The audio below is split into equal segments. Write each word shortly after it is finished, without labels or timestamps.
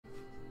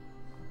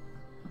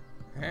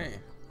Hey,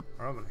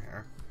 Robin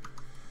here.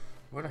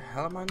 Where the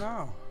hell am I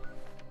now?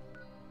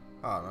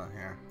 Oh, not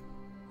here.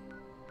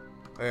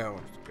 Oh, yeah, I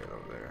want to get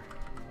over there.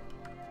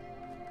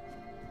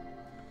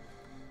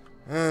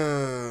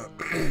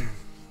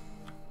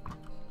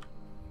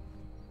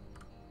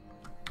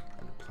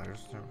 Any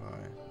players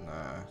nearby?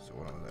 Nah, it's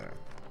one over there.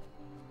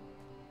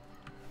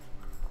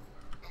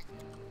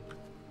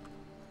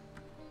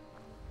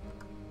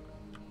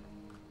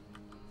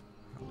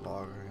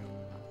 Logging.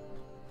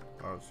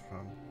 Bars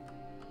from.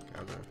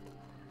 Gather.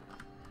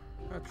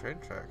 Ah, train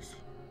tracks.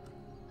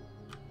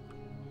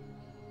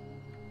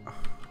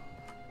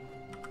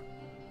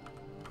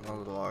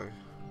 Another log.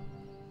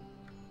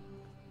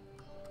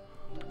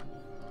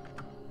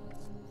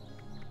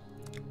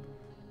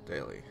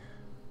 Daily.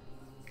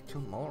 Kill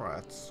mole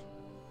rats.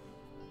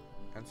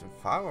 And in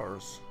 5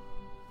 hours.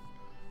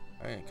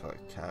 I didn't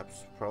collect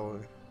caps,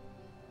 probably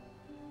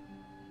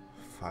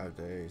 5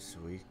 days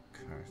a week.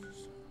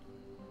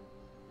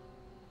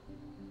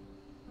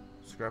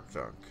 Scrap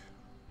junk.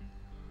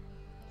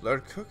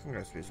 Learn cooking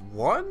recipes.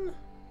 1?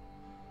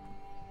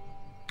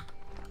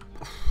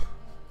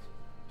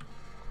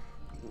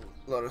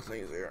 A lot of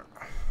things here.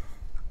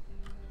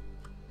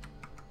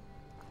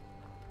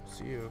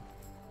 See you.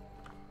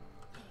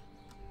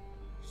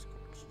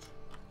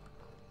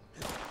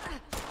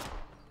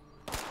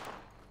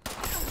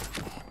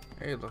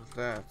 Hey, look at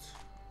that.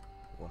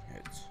 1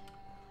 hit.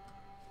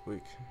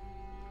 Weak.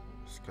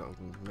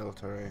 Skeleton.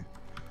 Military.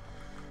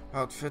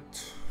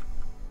 Outfit.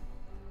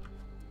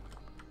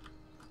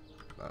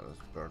 That is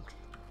burnt.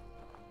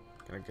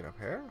 Can I get up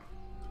here?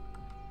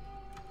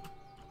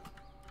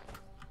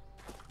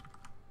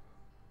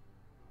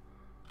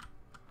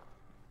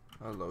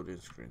 A loading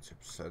screen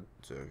said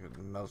to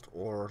melt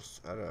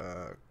ores at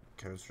a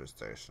chemistry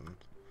station.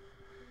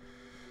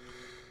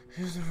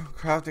 Using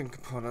crafting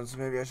components,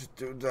 maybe I should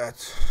do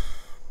that.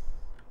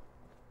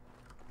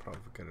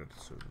 Probably get it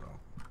soon though.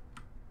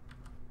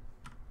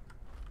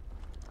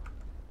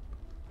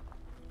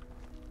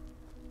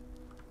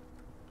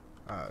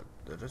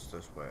 It is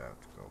this way I have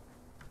to go.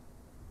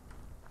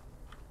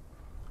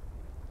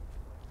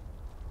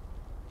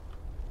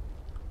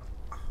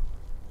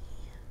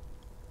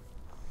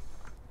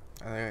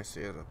 I think I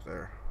see it up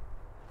there.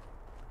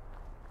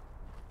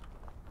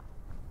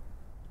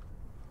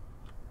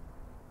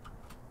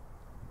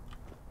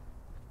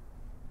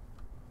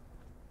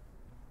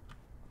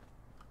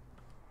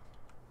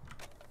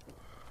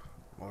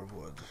 More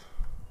wood.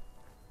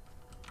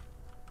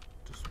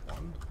 Just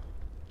one?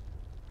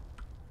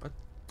 What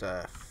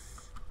the f?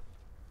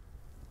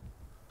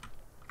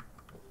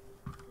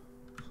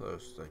 So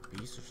it's like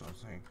bees or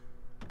something.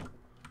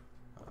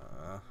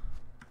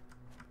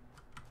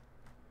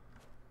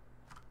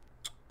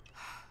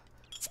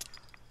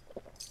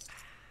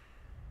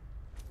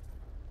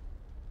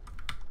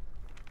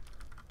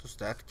 Does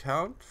that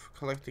count for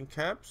collecting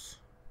caps?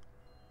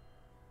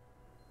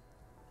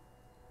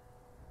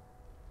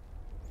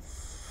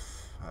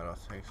 I don't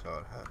think so.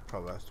 It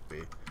probably has to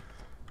be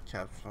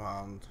caps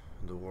found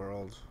in the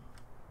world.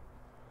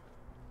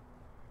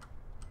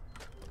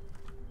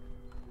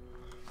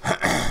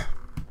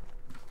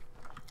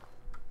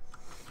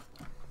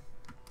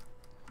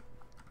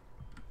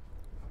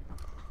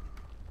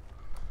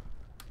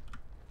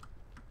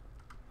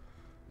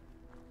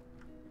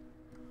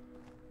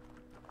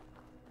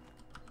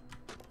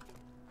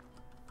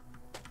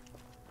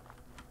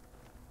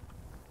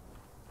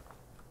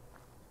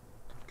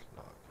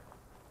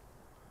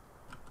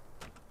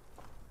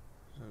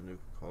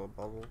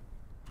 Bubble?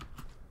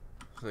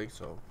 I think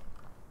so.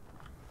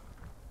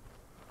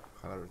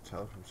 Can't ever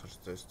tell from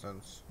such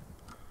distance.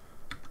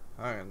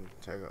 I can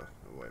take a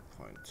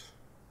waypoint.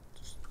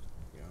 Just,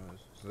 you know,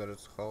 is that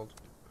it's called?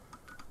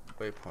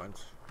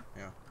 Waypoint,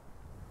 yeah.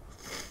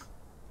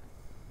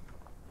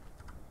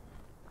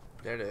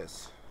 There it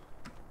is.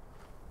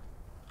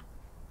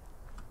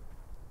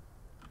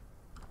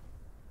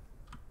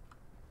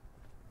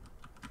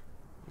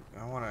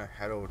 I want to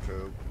head over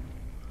to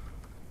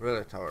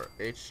Relay Tower,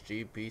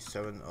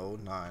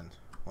 HGB709.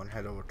 One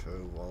head over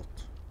to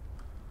Vault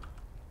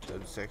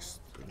 36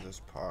 in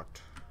this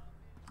part.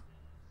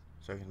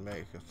 So I can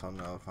make a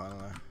thumbnail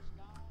finally.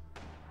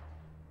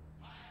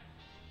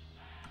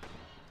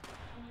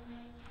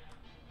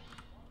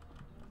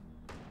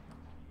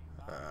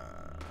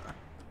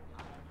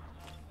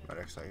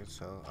 Medics I can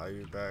sell.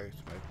 IU bags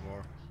to make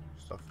more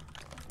stuff.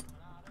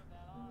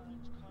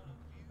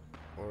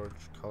 Orange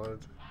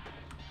colored.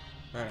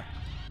 There.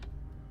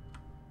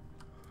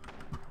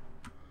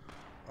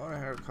 I want to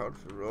have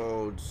country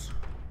roads.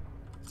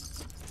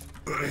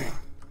 So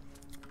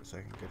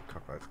I can get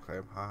copyright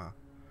claim. Haha.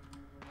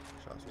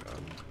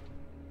 Shotgun.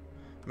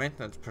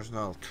 Maintenance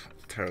personnel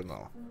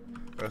terminal.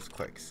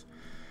 Earthquakes.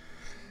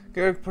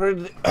 Getting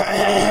pretty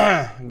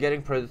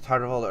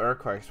tired of all the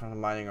earthquakes from the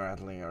mining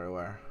rattling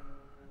everywhere.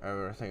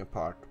 Everything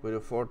apart. We do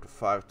 4 to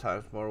 5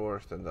 times more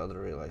work than the other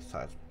relay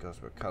sites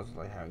because we're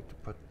constantly having to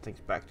put things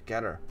back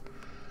together.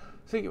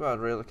 Think about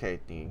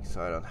relocating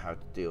so I don't have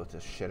to deal with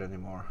this shit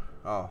anymore.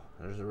 Oh,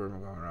 there's a rumor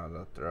going around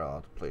that they're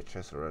allowed to play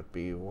chess or at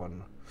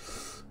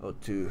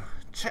B102.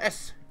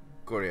 Chess!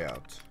 Gory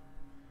out.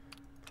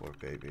 Poor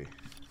baby.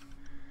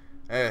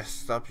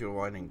 Stop your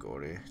whining,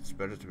 Gory. It's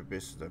better to be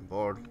busy than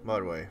bored. By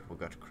the way, we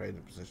got the crane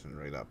in position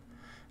right up.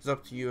 It's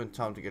up to you and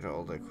Tom to get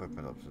all the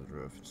equipment up to the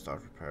roof and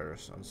start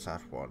repairs on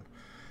Sat-1.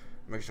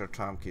 Make sure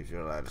Tom keeps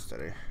your ladder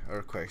steady.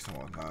 Earthquakes and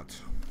whatnot.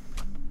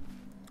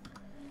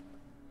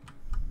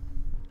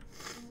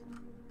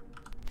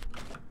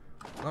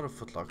 Not a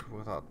footlocker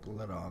without the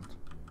lid on.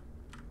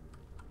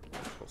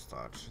 Full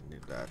start.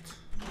 Need that.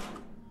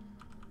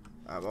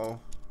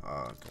 Ammo. Oh,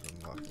 I can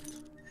unlock it.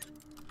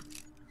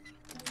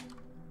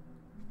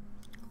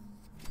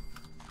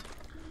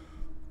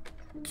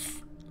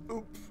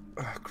 Oops.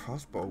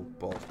 Crossbow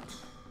bolt.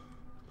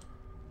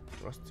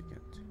 Rusty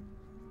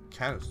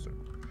canister.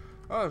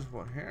 Oh, there's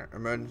one here.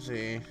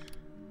 Emergency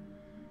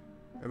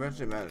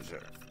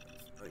manager.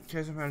 In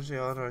case of emergency,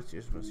 authorized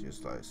use must use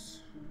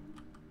slice.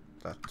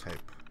 That tape.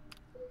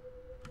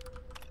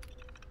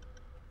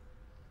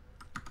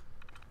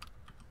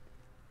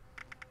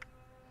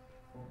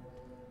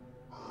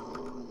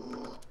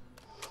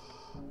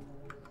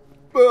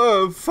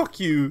 Fuck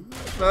you.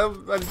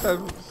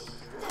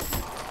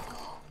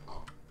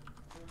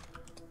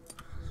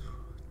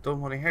 Don't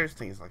want to hear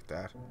things like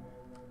that.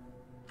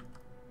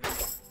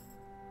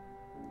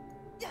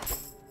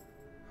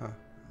 Huh.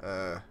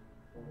 Of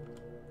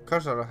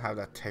course I don't have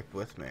that tape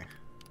with me.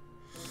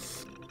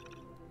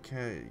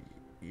 Okay,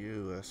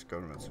 U.S.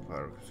 government supply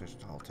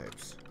requisition hall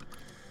tapes.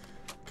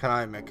 Can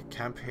I make a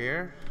camp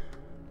here?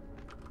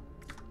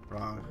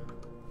 Wrong.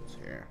 It's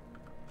here.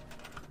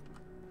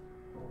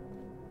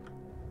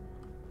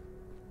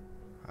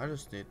 I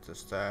just need the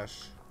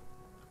stash.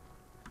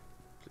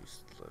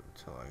 Please live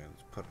until I can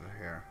put it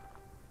here.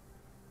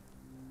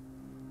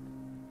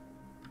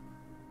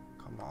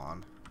 Come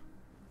on.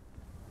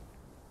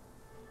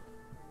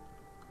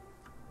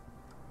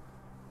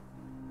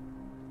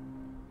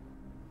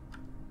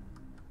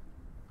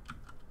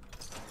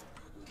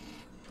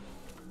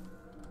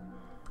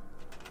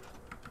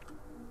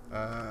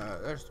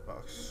 There's the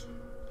box.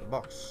 The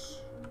box.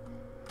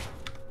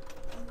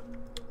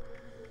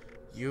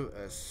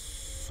 U.S.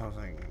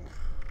 something.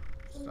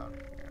 It's down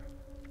here.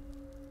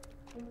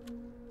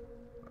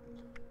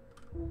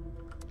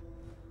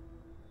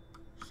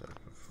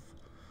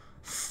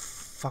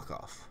 Fuck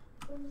off.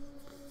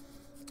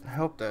 I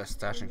hope the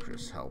stash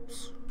increase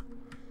helps.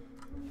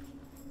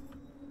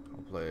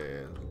 Hopefully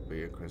it'll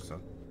be increased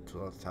up to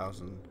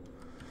 12,000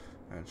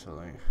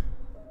 eventually.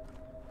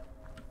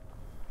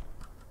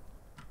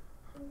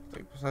 I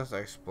think besides I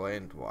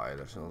explained why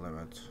there's a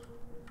limit.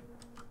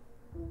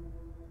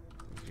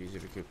 It's easy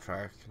to keep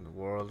track in the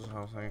world or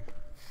something.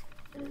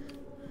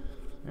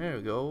 There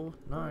we go.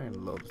 Now I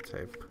can load the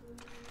tape.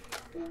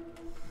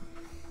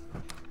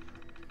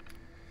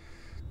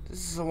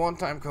 This is a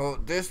one-time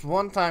code. This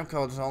one-time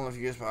code is only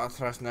used by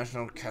authorized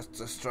National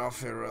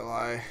Catastrophe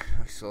Relay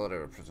Auxiliary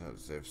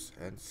Representatives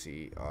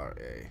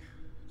 (NCRA).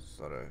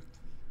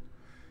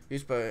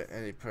 Used by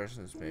any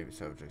persons may be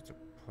subject to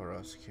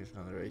prosecution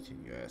under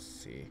 18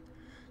 U.S.C.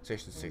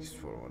 Section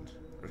 641.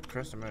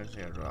 Request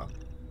emergency and drop.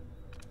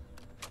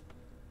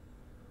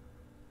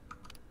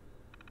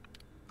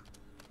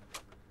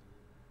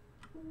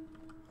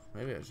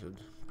 Maybe I should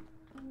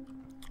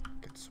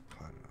get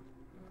supply now.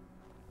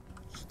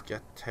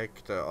 Should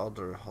take the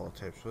other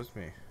holotapes with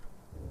me,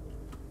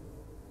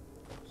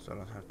 so I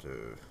don't have to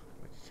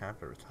make a camp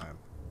every time.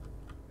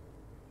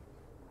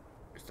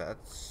 Is that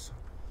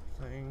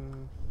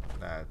something?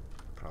 Nah,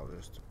 probably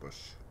just a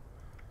bush.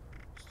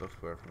 Just looks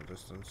weird from a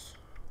distance.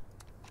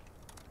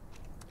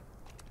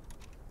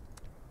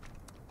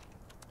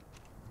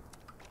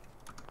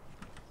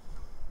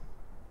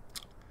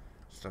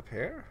 Just up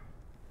here?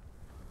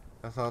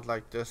 I thought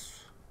like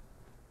this,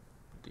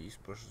 these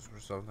bushes were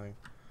something,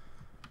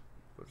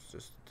 but it's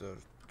just the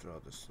draw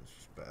distance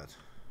is bad.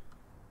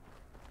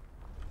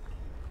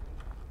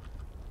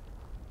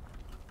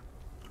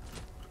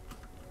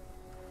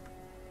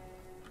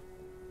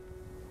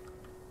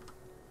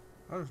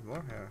 Oh, there's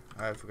more here.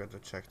 I forgot to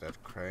check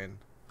that crane.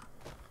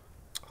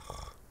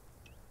 Ugh.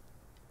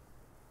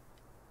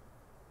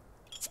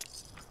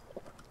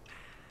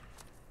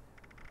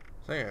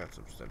 I think I got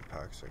some stim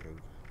packs I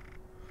could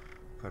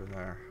put in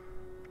there.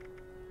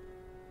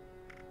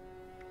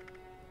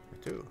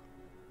 Too.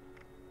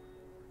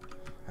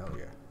 Hell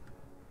yeah.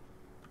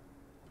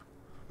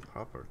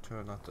 Proper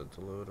too, not the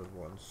diluted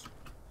ones.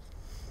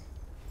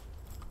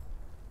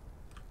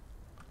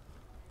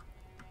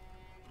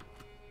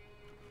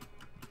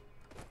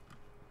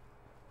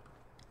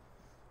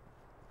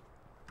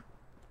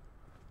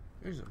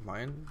 There's a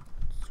mine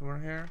somewhere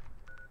here.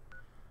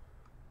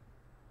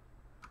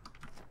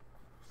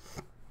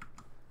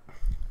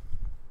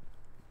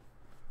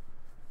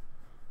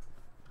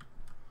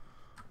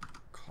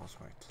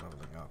 Cosmite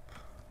leveling up.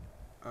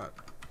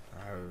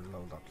 I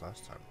leveled up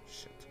last time.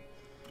 Shit.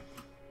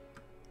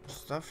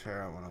 Stuff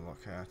here I want to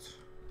look at.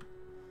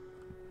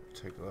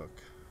 Take a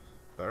look.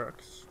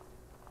 Barracks.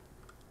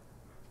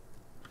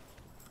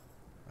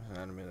 an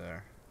enemy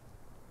there.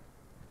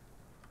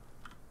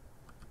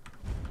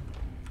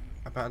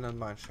 Abandoned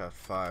mine shaft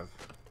 5.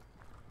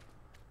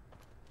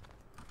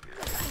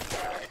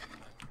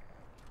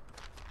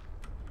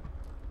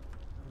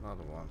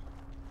 Another one.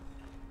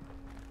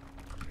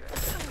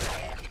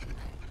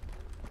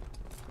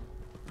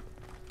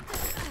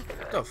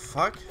 What the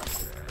fuck?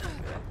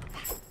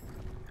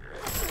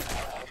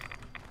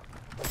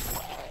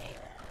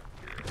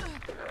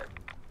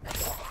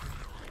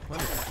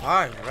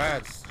 25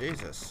 reds,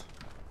 Jesus.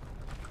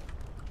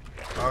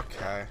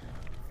 Okay.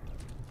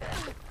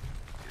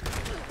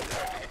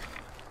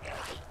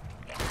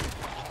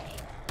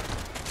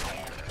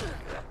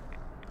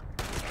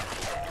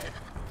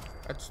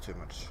 That's too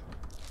much.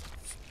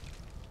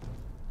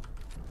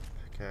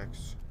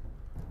 Pickaxe.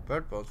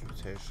 Bird bones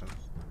mutation.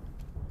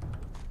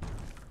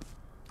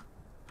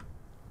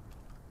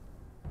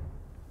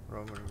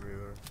 Roman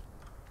River.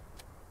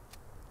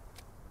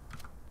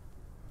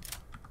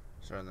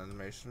 Is there an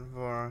animation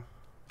for?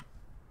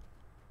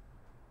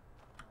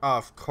 Oh,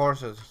 of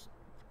course it's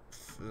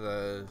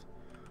the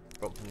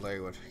broken leg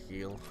would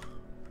heal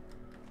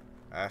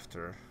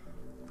after.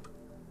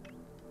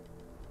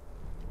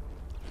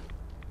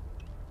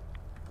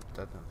 But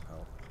that didn't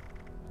help.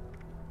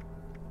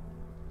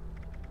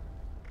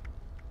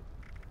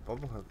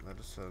 Bubblehead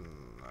medicine.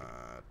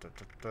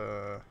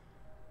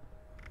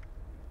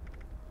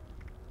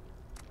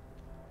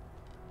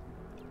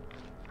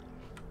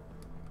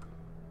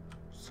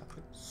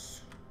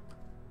 Seconds.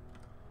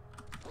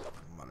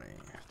 Money.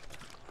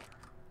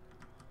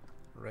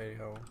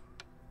 Radio.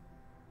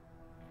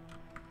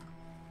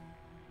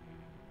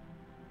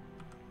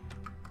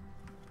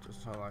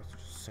 Just not like to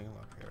just single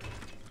up here.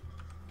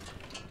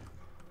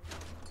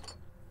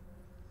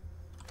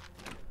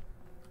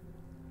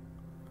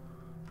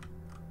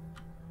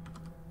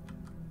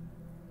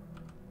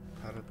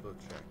 Padded blood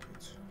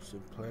jacket. So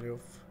plenty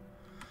of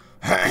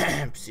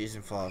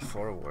season Fallout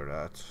 4 were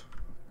that.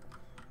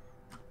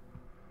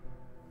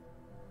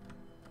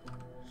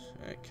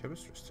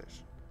 Chemistry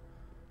station.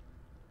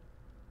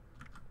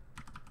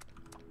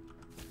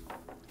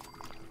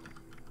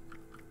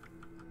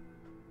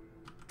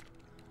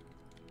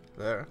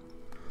 There.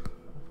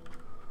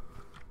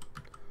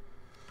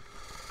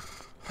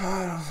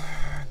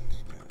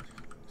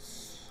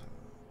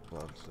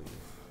 Blood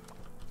leaf.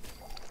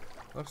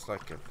 Looks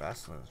like a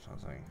Vaseline or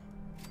something.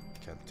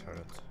 Can't turn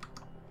it.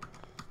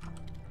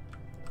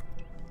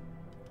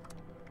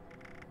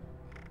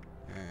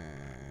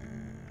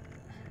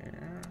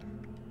 Here.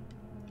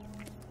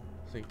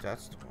 I think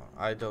that's the one.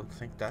 I don't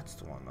think that's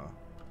the one though.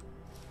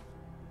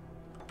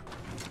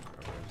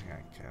 Everything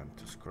I can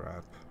to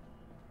scrap.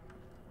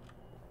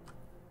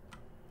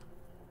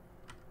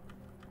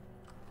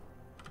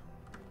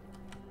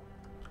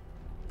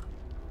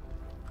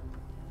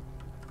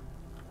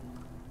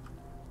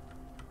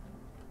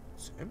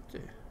 It's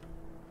empty.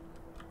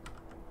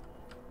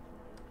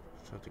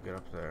 Try to get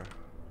up there.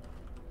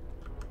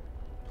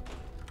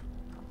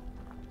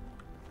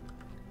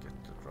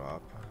 Get the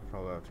drop.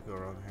 Probably have to go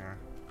around here.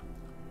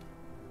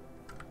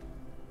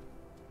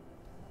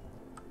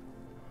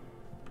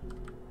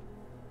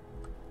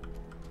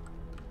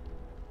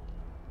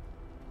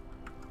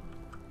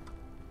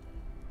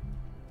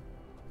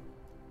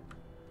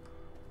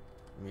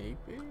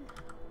 Maybe?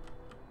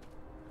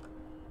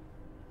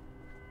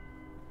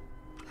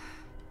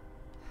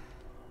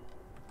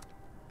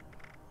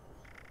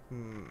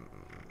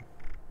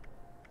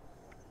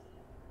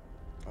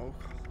 Oh,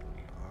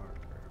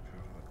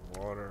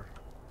 water.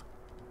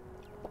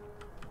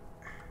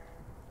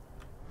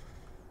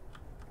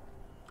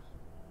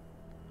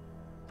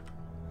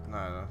 No,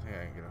 I don't think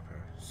I can get up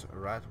here. It's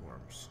rat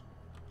worms.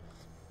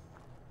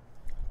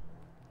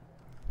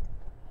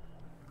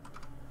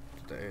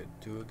 Did they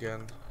do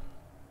again?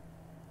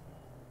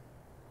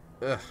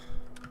 Ugh.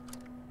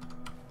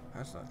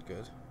 That's not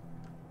good.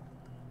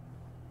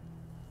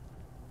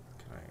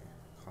 Can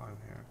I climb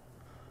here?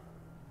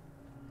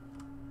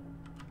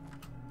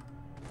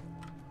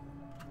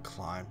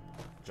 Climb.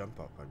 Jump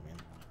up, I mean.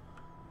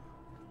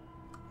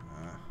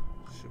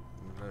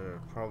 There's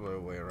probably a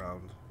way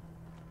around.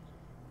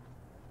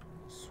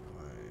 This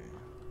way.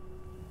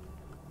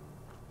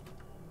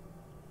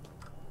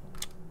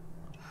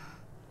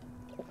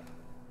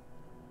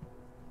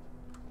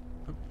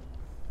 Oop.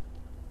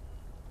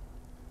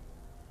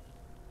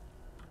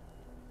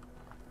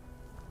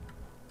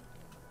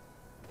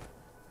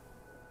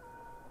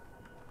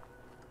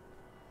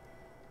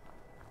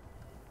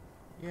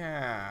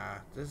 Yeah,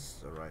 this is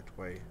the right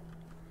way.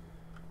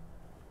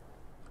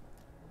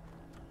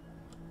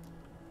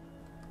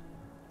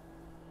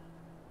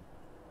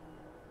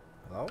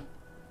 Hello?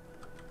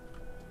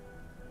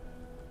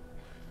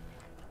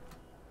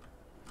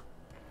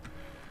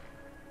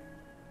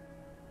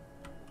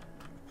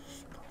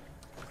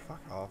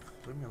 Fuck off,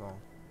 leave me alone.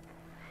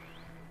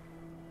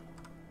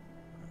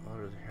 I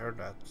already heard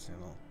that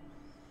signal.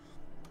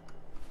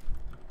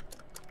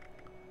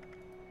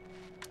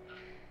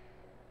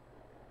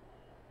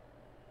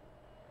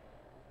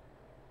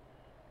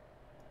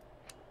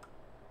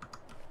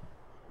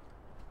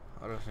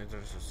 think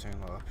there's a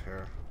signal up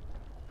here.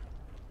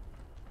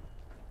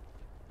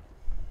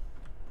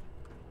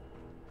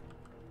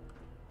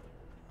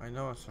 I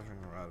know it's something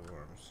around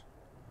worms.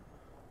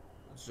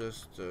 It's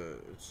just,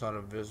 it's not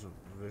a visual,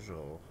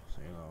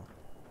 you know.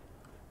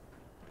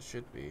 It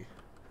should be.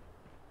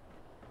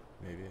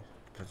 Maybe.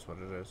 Depends what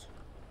it is.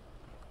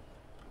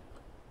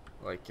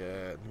 Like,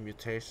 the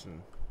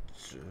mutation.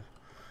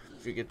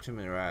 If you get too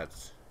many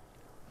rats,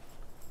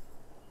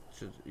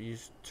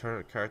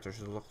 character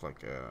should look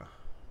like a...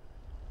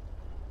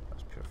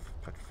 That's pure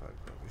petrified,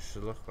 bro. You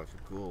should look like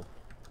a ghoul.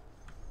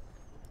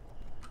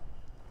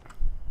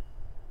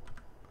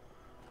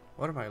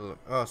 What am I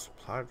oh,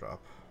 supply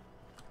drop.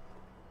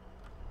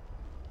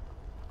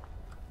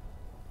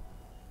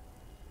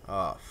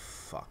 Oh,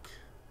 fuck.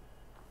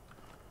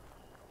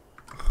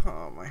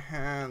 Oh, my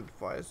hand.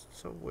 Why is it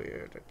so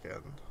weird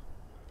again?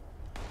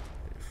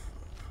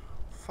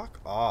 Fuck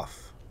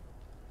off.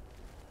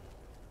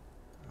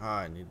 Oh,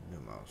 I need a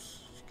new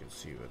mouse. You can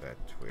see with that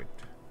weird...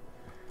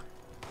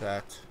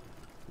 That.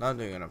 Not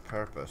doing it on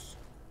purpose.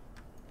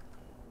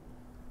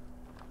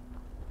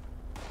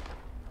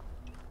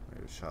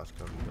 Maybe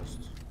shotgun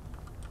just...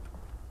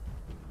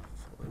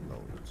 fully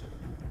loaded.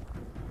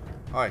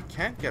 Oh, I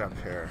can't get up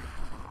here.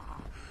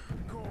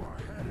 Go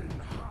ahead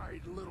and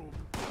hide, little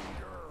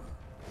Peter.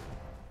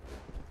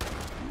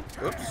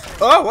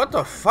 Oops. Oh, what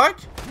the fuck?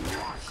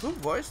 Who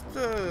voiced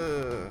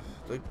the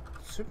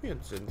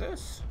simians in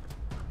this?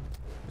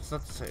 It's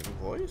not the same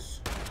voice.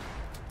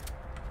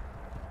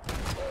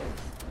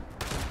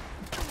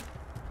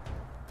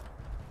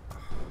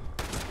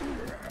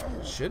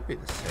 It should be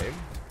the same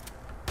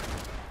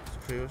as the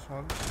previous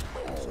ones.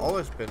 It's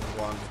always been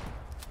one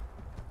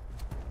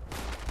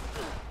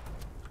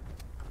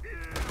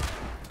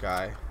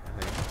guy,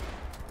 I think.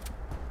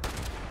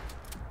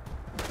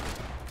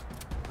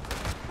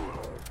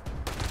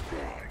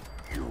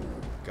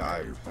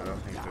 Guy. I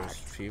don't think there's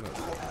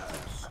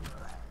females.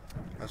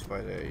 That's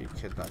why they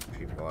kidnap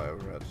people. I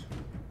read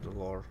the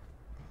lore.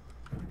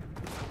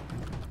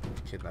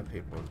 Kidnap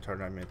people and turn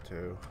them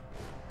into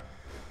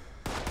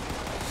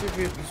sea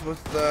mutants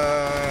with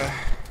the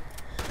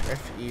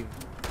FEV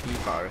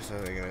virus, I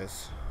think it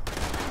is.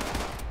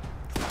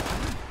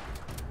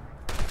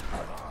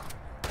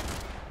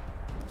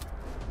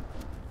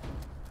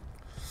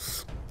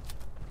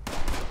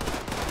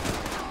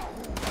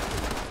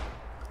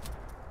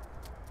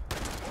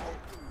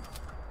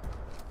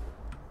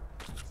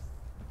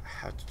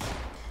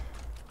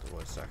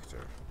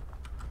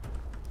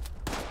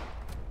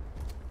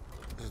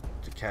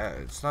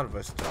 It's not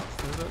Wes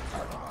Johnson, is it?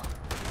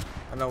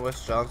 I know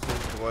Wes Johnson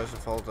is the voice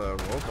of all the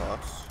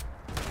robots.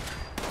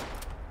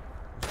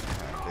 Mr.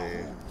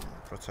 Handy,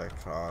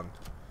 Protectron,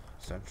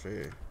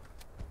 Sentry.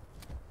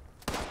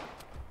 I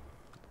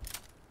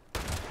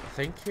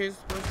think he's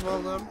the voice of all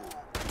of them.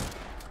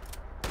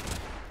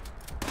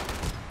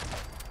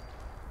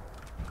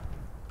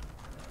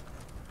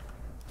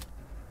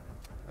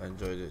 I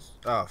enjoy this.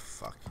 Oh,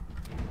 fuck.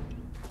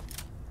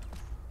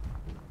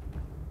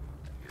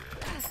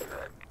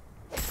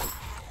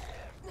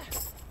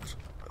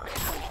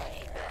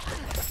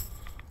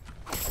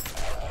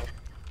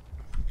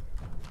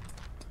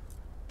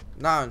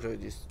 Now enjoy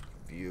this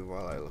view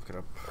while I look it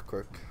up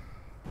quick.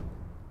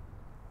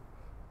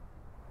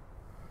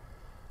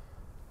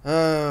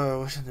 I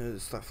wish I knew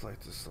stuff like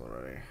this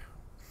already.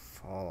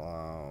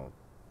 Fallout,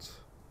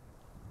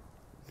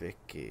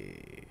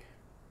 Wiki,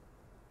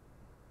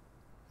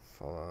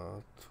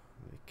 Fallout,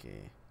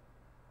 Wiki,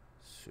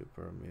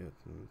 Super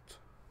Mutant.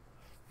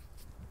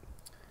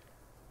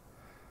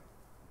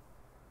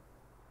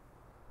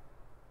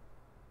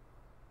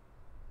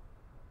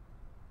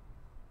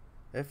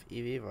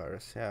 FEV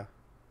virus, yeah.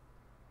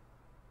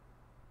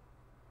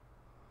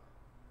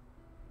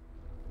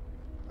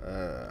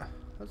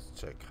 Let's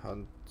check.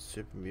 Hunt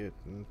Super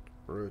Mutant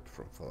Brute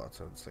from Fallout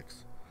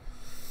 76.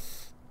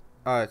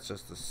 Ah, it's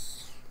just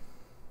this.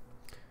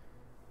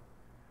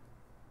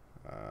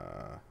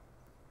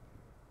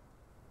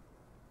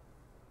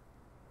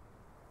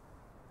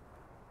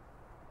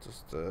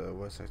 Just the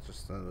voice actor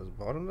stand at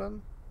the bottom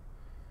then.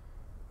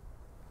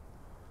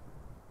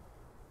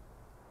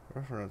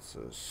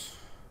 References.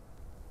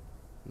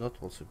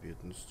 Notable super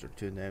mutants, there are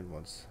two named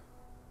ones.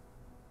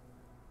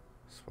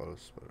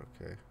 Swallows, but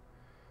okay.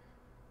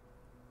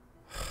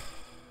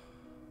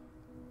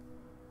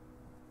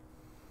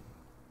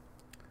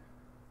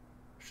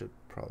 Should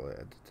probably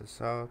edit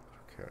this out.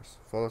 Who cares?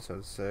 Fallout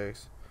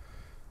 76.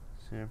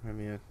 Super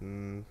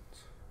Mutant.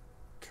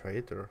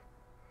 Trader.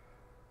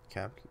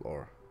 Camp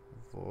lore.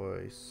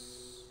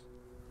 Voice.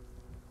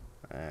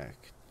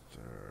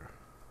 Actor.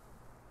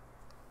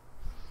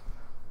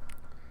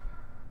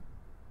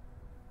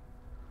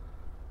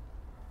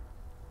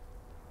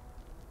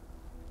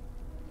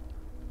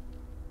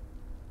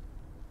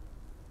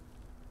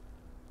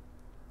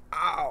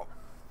 Ow!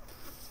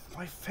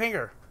 My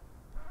finger!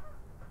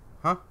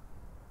 Huh?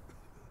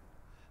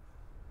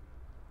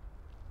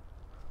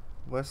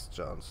 Wes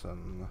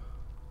Johnson.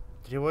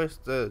 Did he voice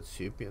the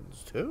Super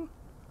Mutants too?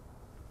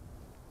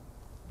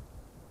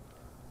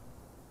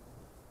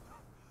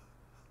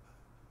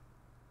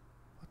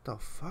 the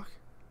fuck?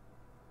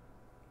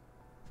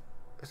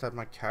 Is that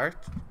my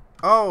character?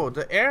 Oh,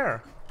 the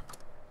air!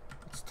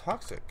 It's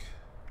toxic.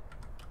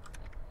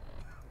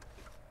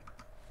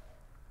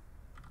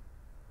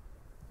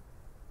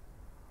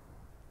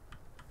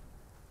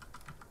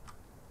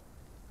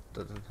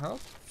 Doesn't help.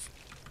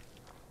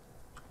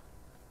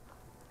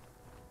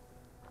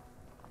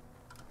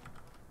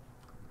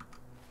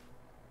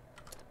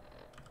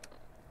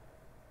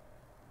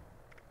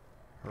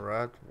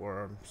 Red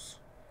worms.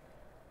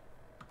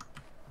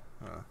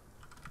 Huh.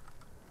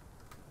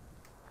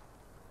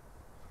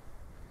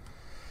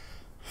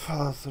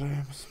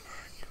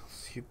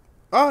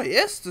 Oh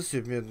yes, the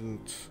super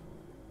mutant.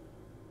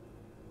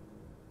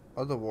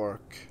 Other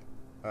work.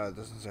 It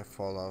doesn't say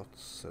Fallout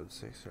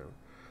 76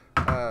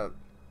 here.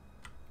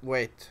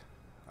 Wait.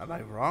 Am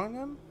I wrong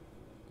then?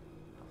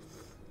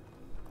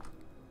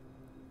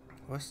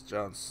 Wes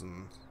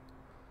Johnson.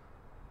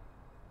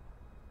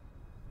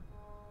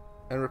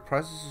 And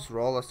reprises his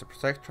role as the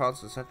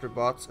Protectrons and Sentry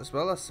bots, as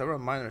well as several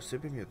minor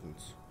super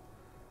mutants.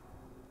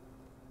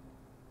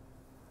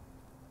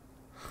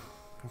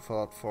 In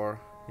Fallout 4,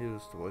 he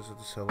was the voice of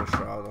the Silver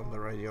Shroud on the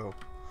radio.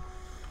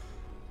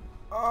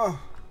 Oh!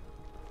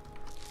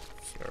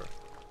 Sure.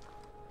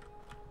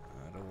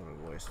 I don't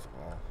want to waste them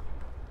all.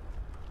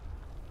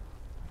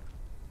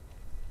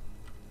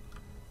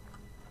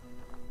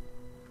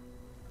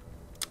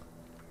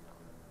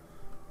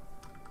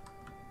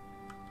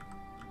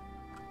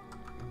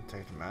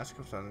 Take the mask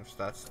off then if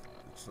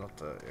it's not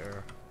the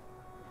air.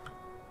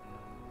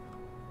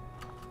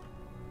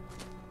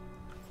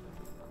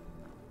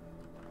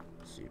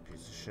 See a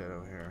piece of shit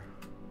over here.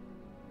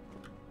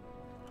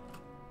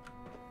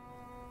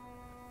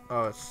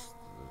 Oh, it's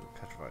the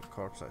petrified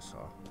corpse I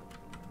saw.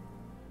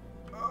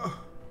 Ugh.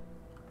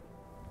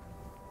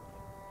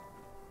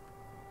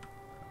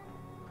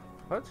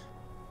 What?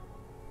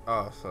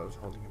 Oh, so I was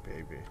holding a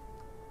baby.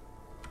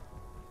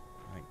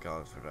 Thank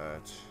God for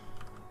that.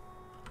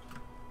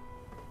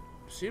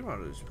 I've seen one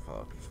of these in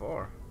Fallout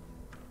before.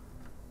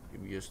 You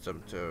use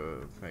them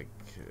to make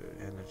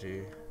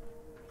energy,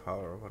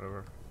 power, or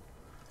whatever.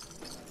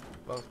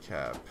 Bulk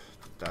cap.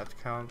 Did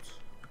that count?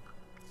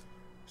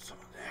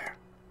 Someone there.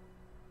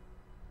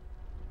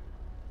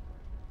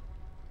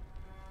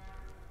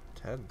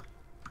 10.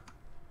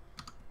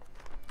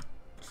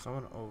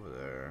 Someone over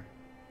there.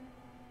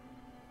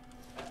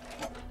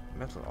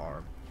 Metal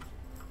arm.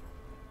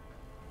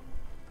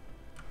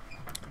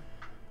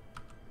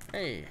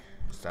 Hey,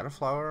 is that a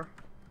flower?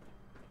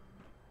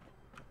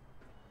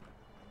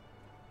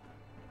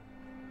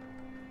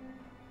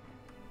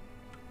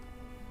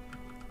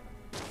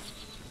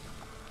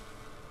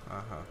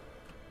 Uh-huh.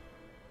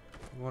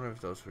 I wonder if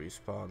those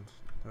respawned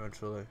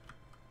eventually.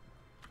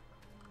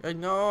 I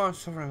know I'm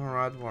suffering from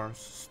radworms.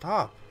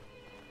 Stop!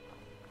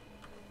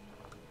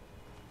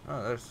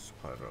 Oh, there's the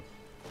supply drop.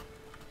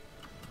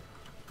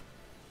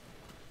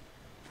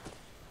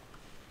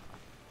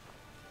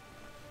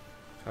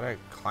 Can I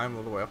climb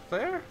all the way up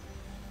there?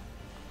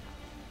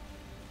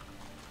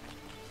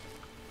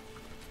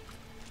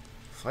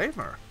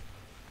 Flamer.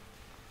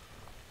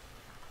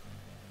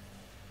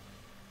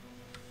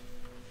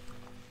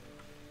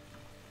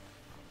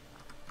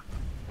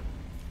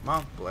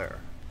 Mount Blair.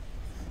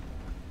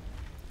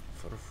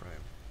 Photo frame.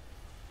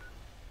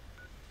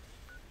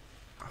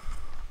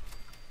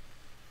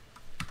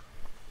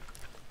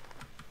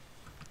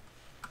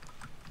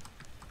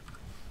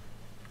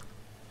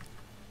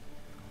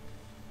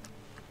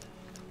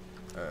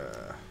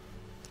 There.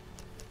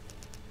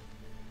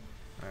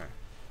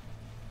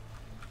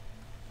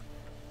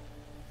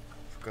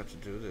 Forgot to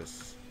do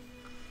this.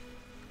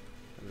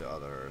 And the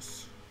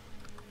others.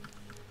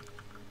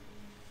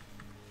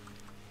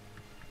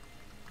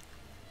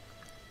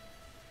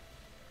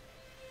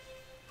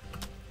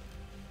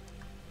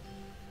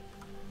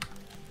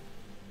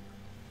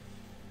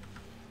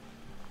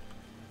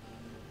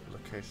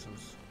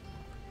 Locations.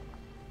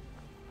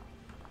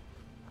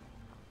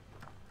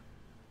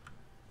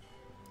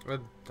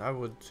 I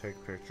would take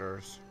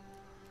pictures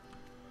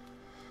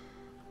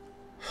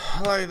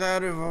like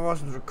that if I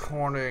wasn't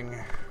recording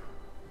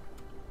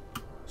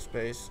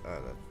space.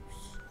 That's...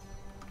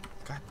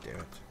 God damn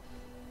it.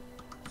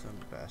 Some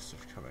bastard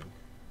coming.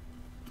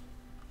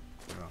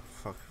 Oh,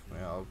 fuck me,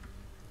 I'll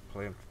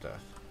play him to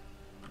death.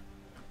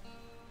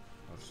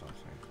 Or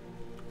something.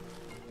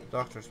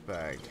 Doctor's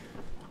bag.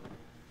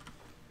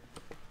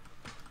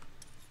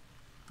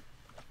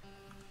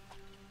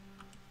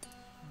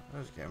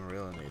 This game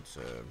really needs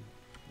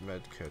a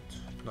med kit.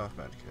 Not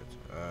med kit.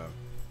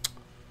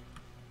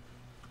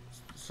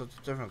 So it's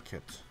a different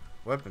kit.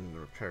 Weapon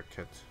repair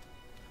kit.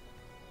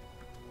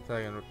 So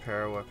I can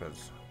repair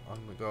weapons on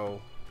the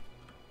go.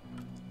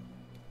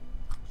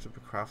 Should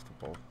be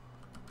craftable.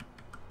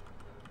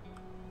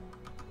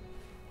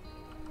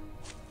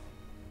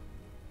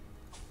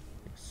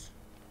 Yes.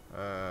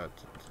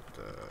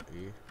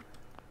 E.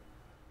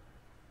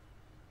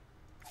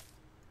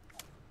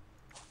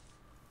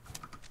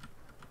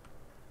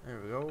 There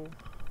we go.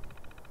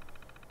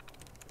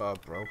 Oh,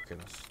 broken.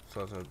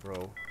 Thought I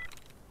bro.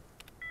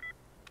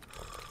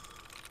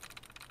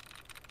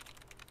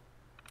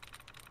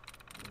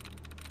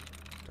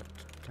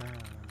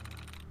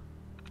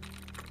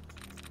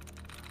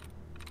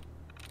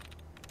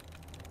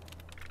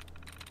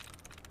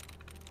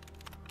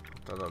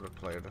 that other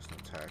player doesn't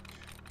attack.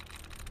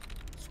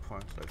 It's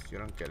pointless. You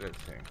don't get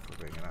anything for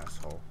being an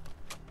asshole.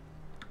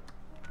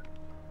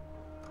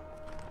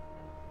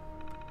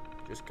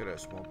 Just get a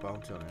small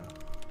bounty on you.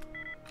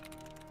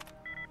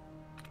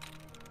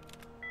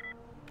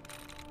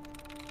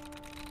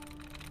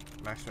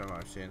 Maximum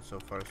I've seen so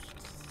far is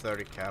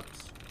 30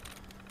 caps.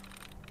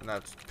 And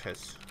that's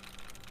piss.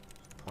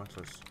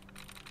 Pointless.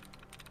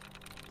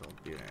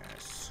 Don't be an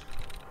ass.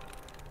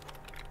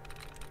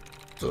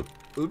 So,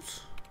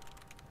 oops.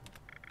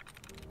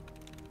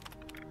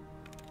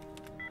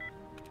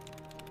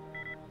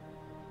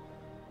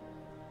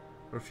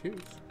 Refuse.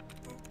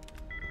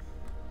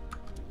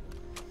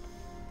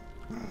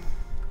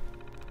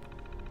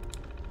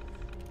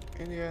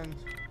 Indian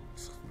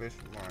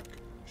exclamation mark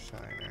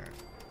shiner.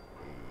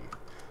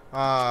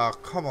 Ah,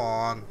 come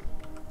on.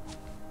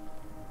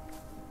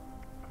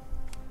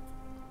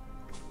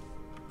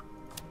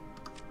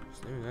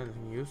 Isn't even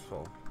anything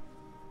useful.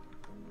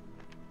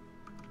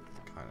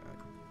 Kinda.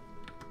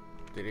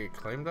 Did he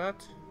claim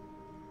that?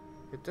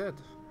 It did.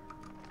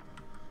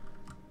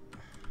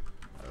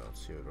 I don't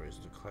see a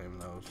reason to claim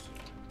those.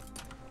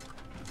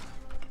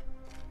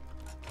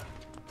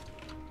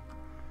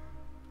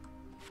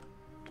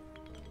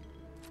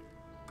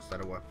 Is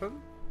that a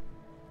weapon?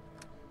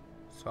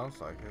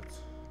 Sounds like it.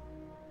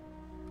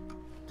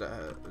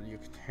 You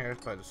can hear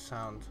it by the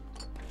sound.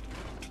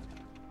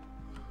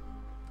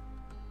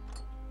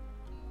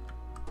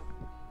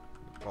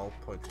 The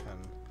ballpoint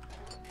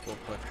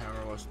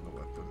hammer wasn't a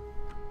weapon.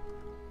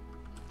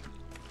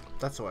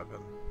 That's a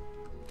weapon.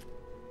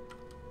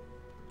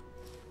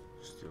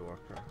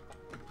 Steelworker.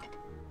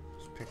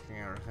 Just picking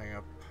everything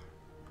up.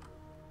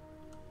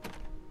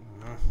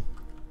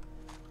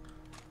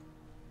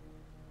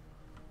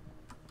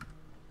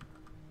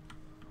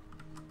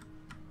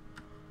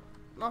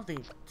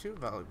 Nothing too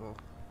valuable.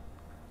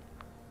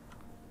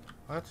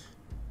 What?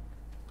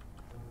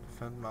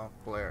 Defend Mount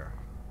Blair.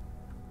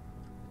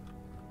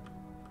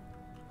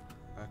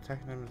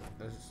 Attack him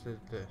is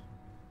the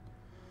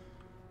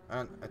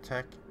an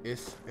attack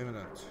is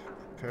imminent.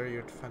 Prepare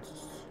your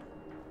defenses.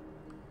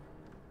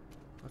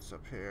 What's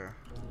up here?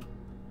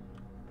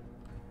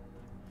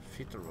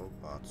 Defeat the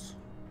robots.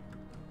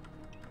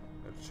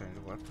 Let's change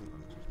the weapon.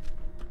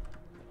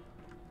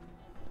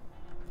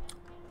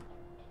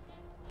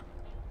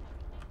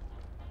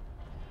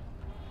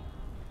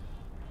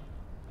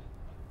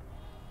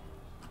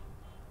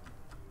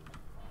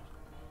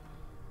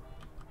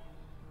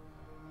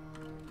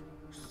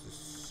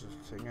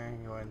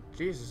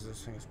 Jesus,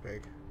 this thing is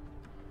big.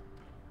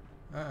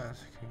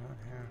 What's going on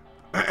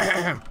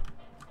here?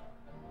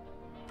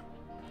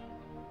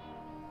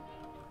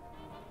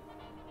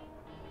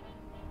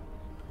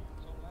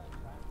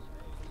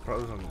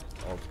 Probably some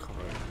old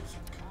cover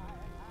music.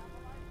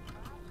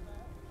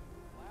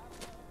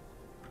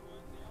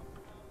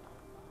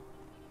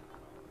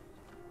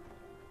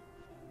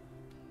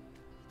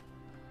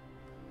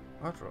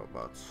 What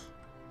robots?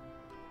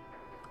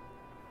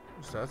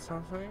 Is that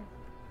something?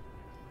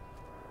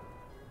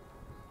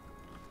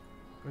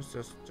 Or is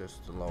this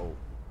just the low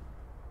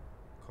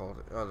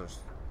quality? Oh, there's...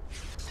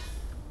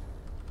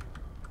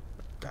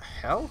 What the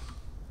hell?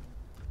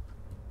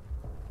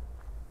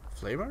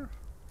 Flavor?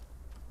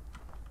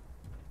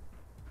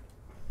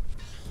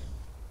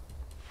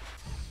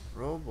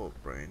 Robo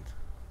brain.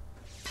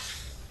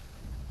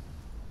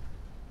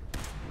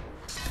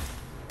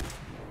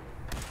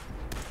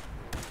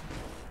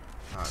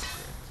 Ah,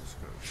 great. This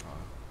goes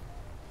on.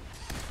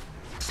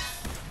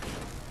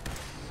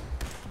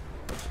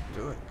 What's it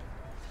doing?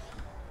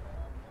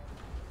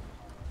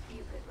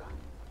 You could run.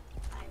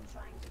 I'm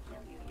trying to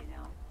kill you, you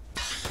know.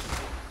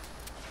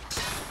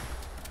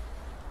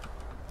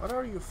 What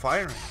are you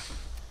firing?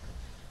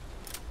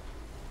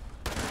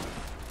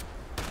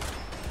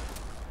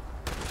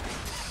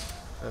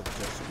 That's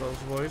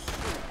Jezebel's voice.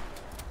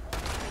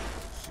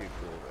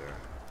 Sequel there.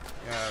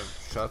 Yeah,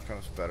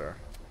 shotgun's better.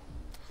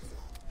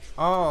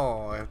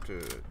 Oh, I have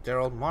to. They're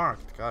all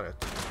marked. Got it.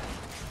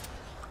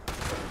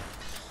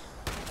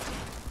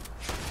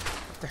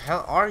 What the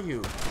hell are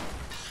you? What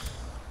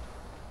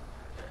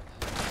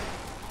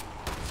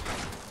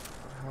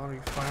the hell are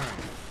you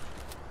firing?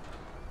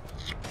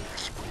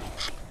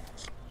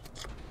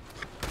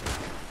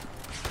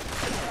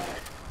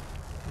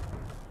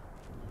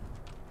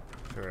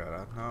 Figure that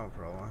out now,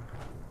 probably.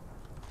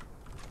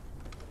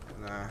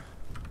 Nah,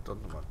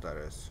 don't know what that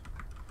is.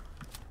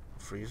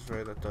 Freeze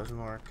ray that doesn't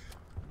work.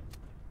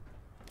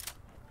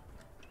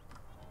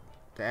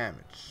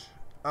 Damage.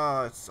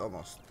 Oh, it's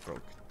almost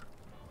broken.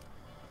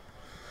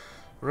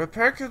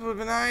 Repair kit would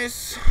be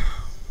nice.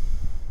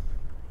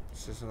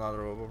 This is another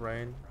robo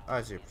brain.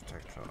 I see a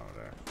protection over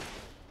there.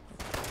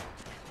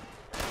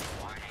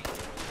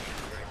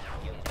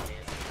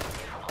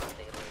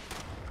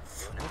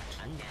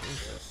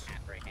 Jesus.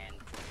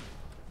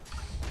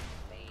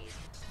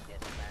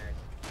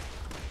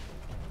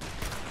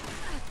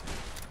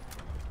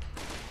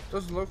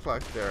 Doesn't look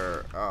like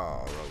they're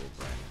robo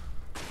brain.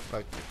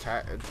 Like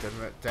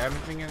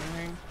damaging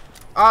anything.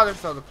 Ah,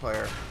 there's the other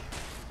player.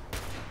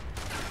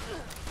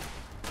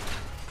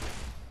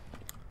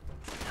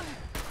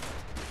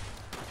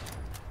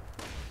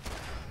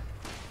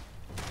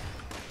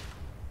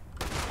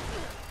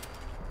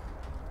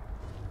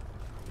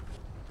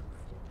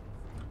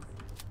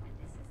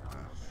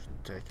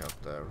 take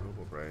out the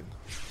Robo Brain.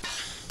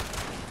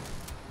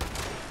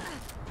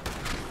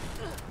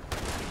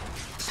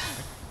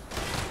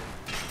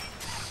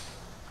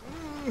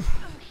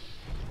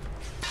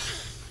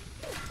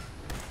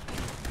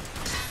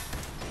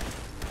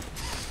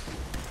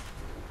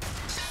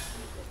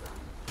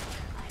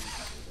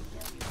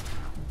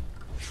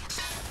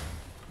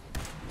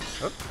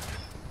 Oh.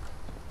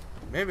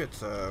 Maybe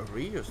it's a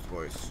reused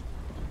voice.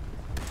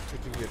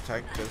 Thinking you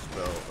attacked this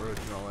spell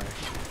originally.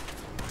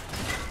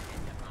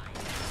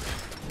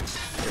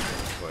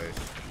 Different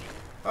voice.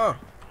 Oh!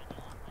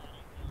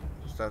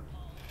 Is that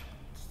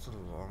still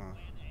long?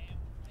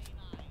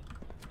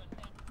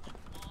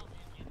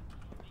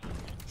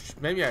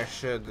 Maybe I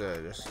should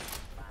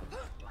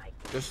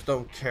just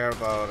don't care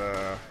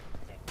about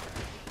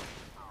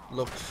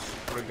looks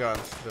for the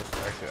guns, just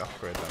actually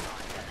upgrade them.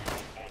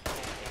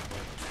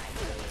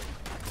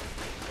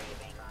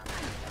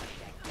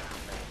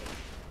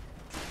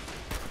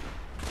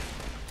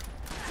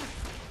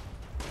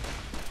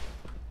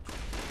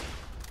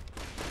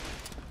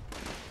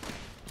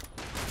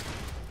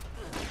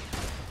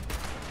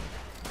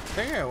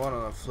 I think I want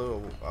to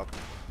flew up.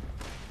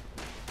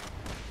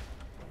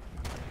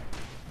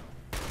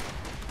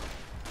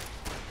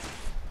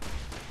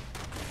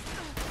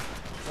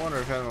 I wonder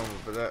if anyone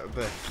would be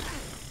but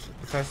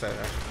besides that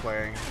actually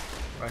playing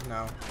right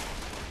now.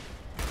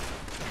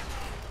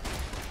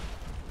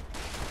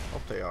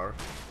 Hope they are.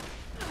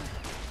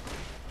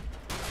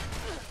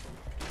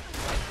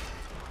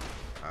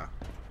 Ah.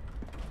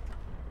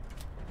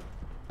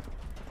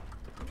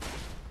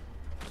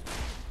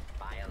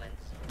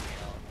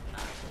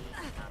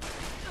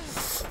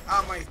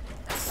 Ah, my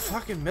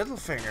fucking middle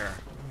finger.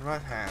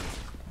 Right hand.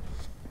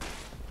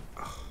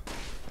 Ugh.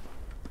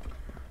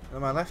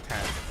 And my left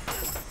hand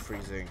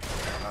freezing.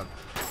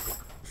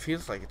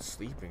 Feels like it's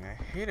sleeping. I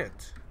hate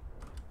it.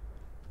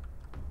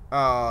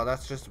 Oh,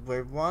 that's just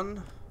wave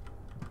 1.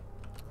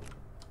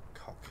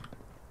 Cock.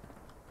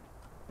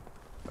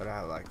 But I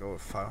have like over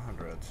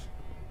 500.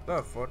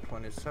 Oh,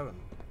 427.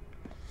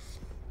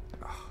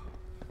 Oh.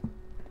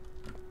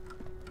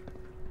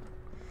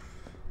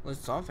 At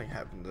least something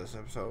happened this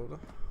episode.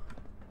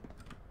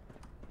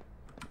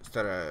 Is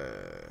there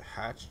a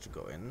hatch to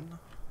go in?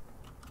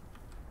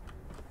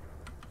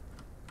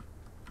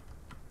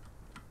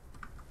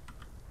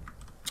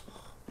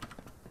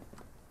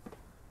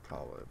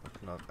 Probably,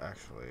 but not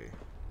actually.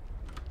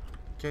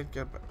 Can't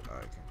get back. I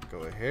can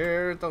go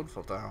here. Don't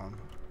fall down.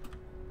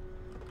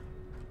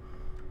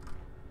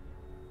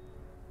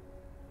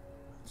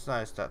 It's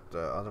nice that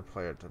the other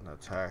player didn't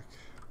attack.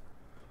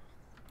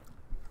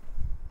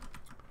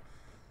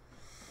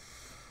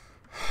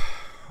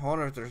 I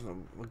wonder if there's no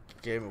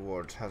Game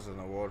Awards has an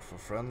award for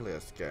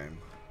friendliest game.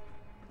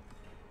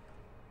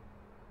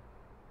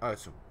 Oh,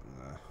 it's a.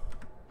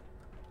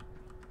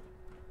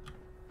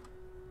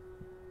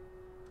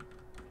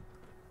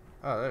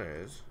 Oh, there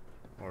it is.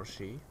 Or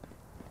she.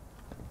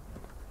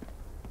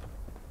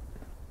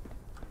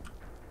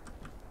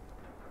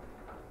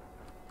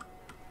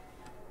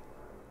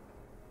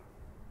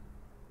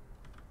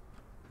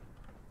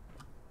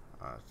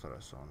 I thought I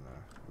saw him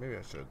there. Maybe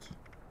I should.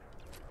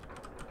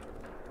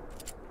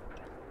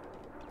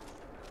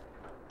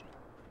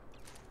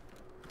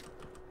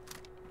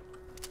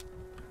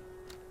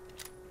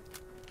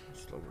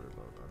 Slow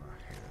reload,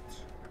 I hate it.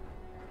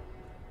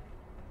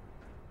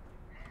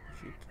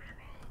 Shoot.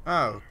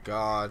 Oh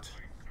god.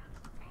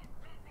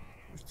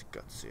 Where's the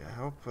gutsy? I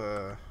hope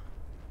oh,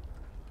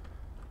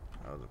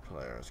 the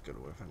player has good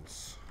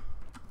weapons.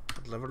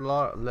 Level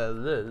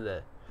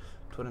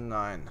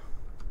 29.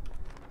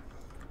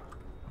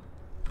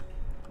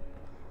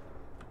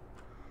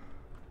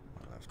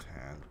 My left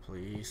hand,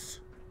 please.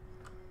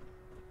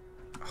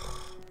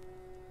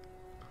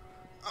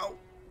 Oh.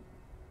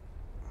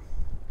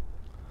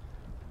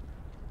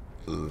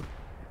 Ugh.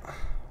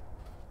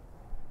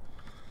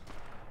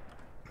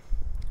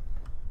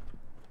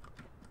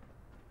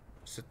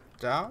 Sit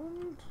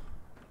down.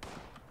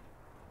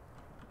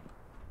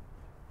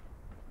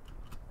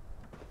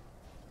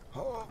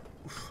 Oh.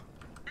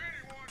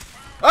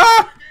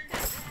 Ah!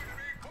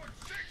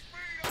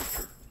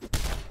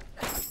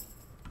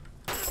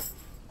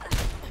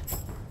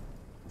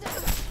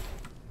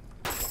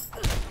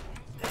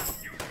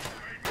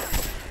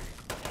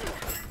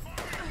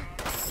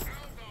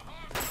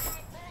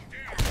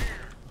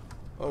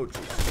 Oh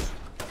Jesus.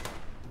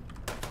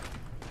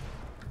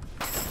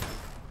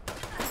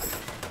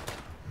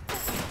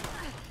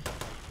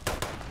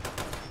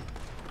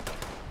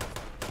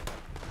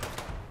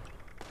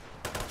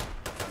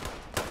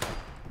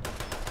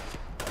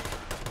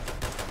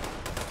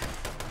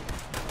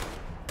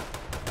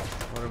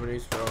 Whatever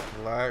these for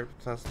live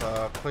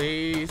Tesla,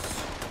 please.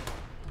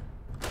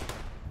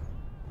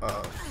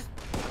 Oh,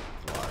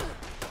 live.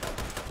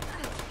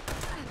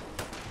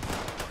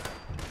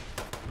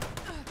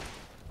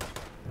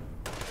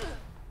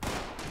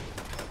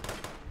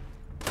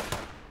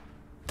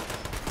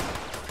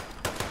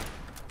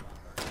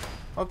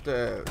 Hope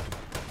the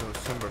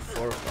December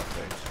 4th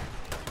update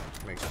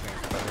makes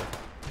things better.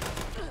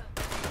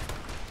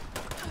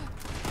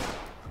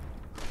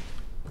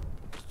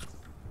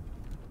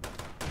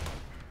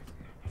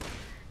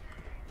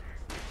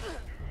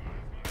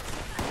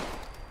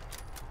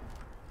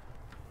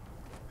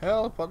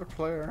 Help, other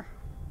player.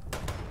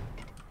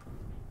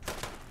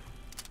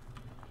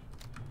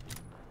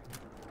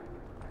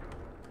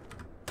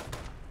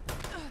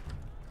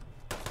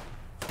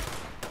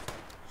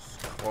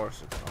 Of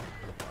course it's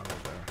under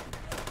there.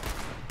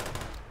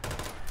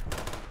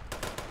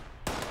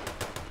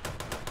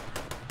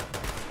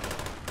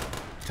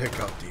 Take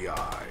out the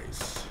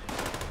eyes.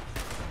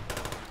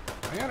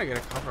 I gotta get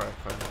a copyright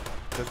claim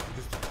just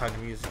because the tiny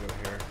music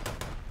over here.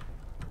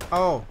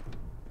 Oh!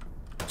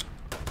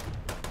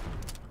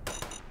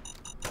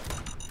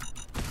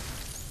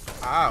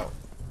 Ow!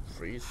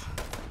 Freeze.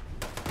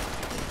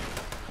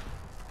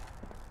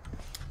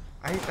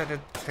 I hate that it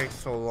takes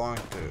so long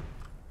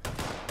to...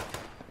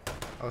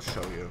 I'll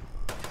show you.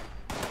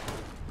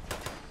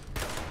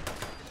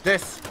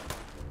 This!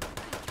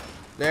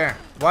 There!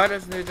 Why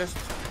doesn't it just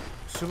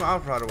zoom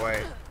out right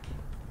away?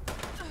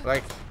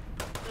 Like...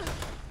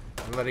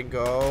 I'm letting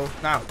go.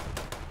 Now!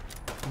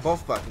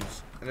 Both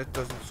buttons. And it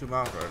doesn't zoom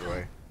out right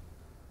away.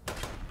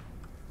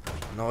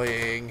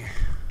 Annoying.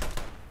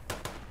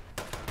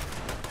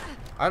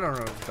 I don't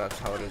know if that's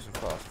how it is in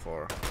Class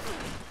 4.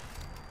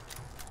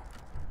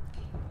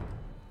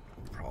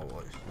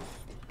 Probably.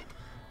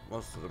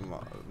 Most of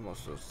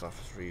the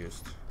stuff is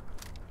reused.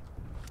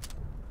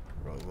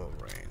 Robo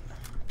Rain.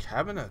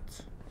 Cabinet.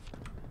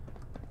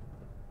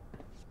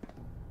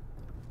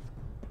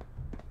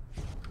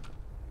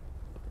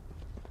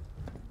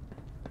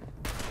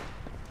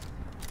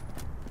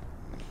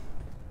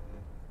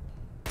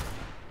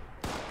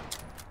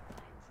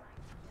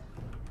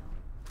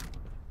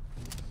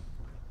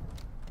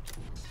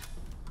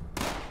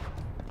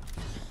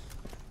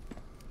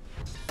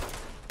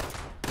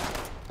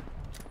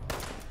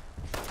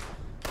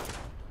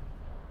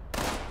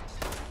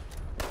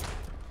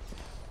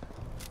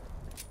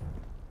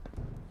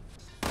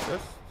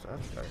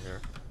 That's right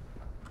here.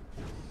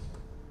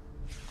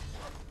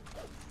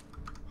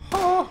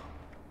 Oh!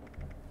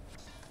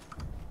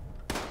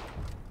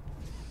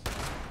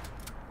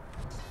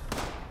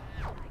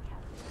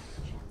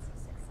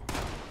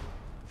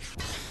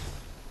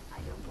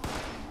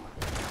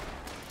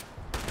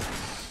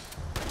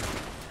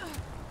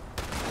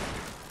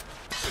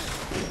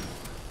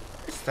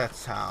 What's that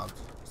sound?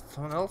 Is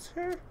someone else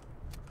here?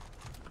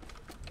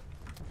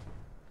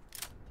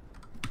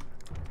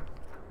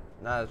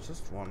 Nah, it's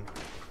just one.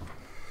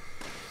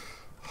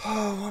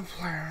 Oh, one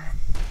player.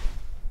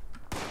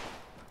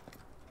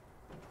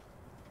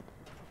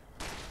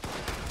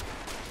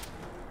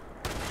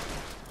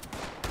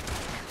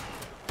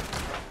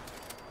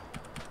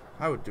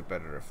 I would do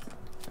better if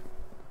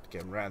the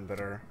game ran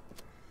better.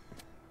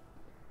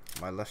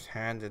 My left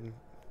hand and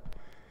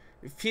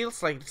it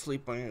feels like it's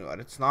sleeping, but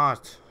it's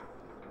not.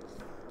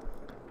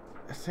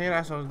 I think it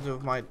has something to do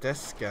with my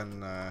desk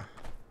and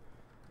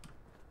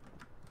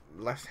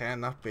left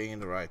hand not being in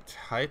the right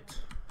height.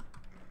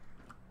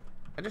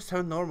 I just have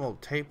a normal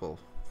table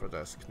for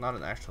desk, not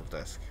an actual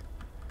desk.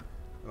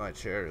 My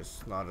chair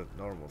is not a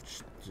normal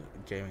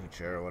gaming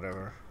chair or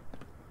whatever,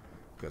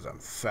 because I'm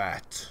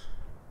fat.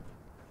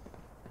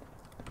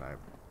 And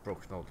I've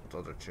broken all the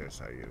other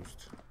chairs I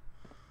used.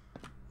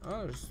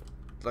 Oh, there's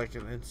like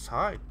an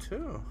inside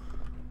too.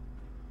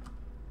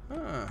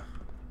 Huh.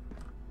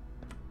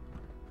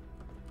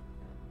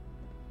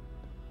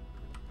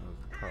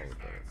 Probably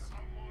better.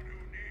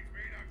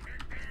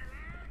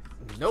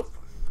 Nope.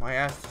 My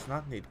ass does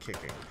not need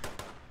kicking.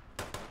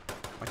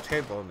 My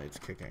table needs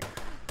kicking.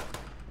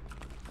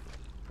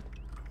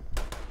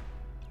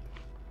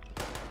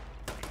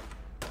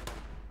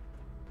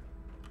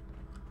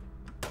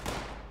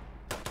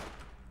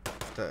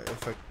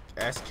 If a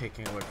ass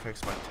kicking would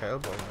fix my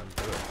tailbone, then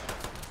do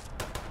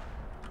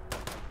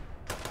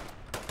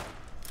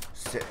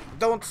it.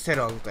 Don't sit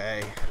all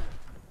day.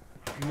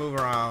 Move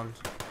around.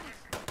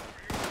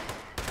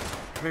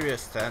 Maybe a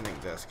standing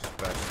desk is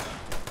best.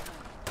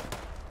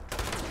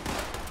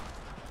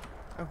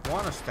 I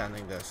want a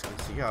standing desk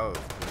and see how.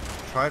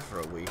 Try it for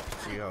a week,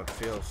 see how it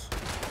feels.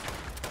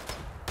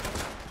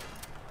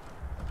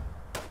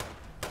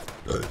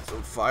 It's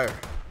on fire.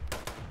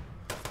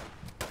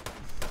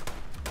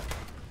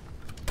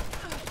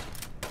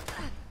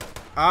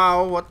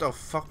 Ow, what the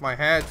fuck, my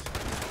head.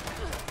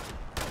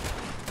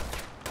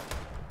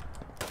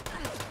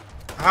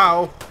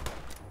 Ow.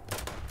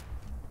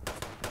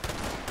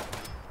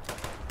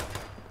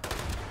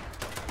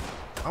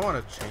 I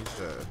want to change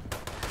the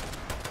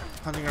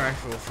hunting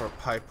rifle for a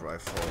pipe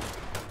rifle.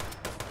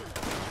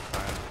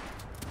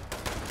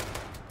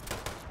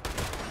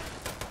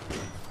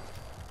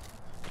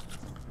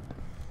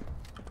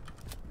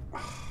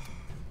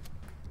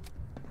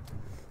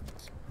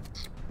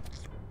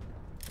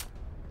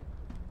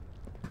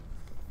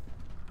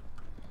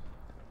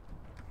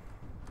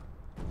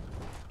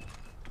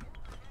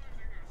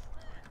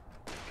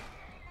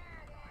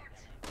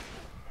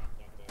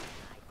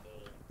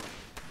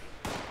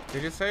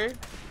 Did you say?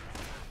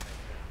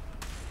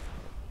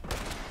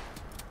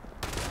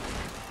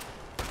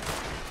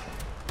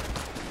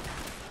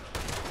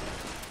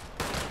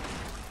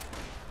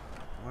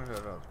 Where did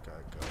that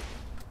guy go?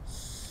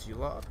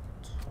 Sealot?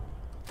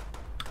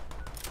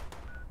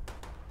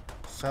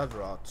 sad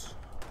rot.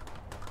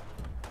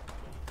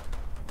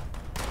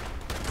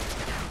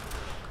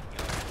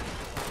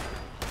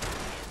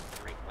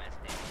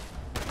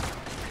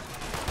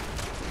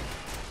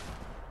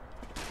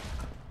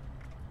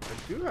 I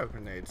do have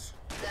grenades.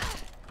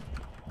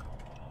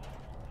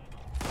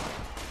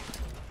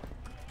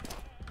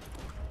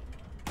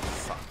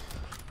 Fuck.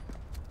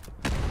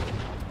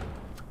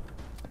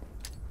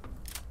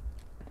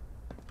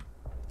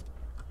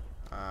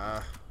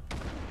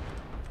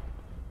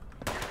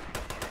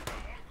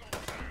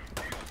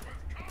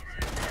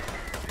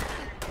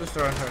 Just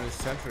around 20th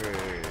century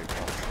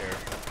bombs here.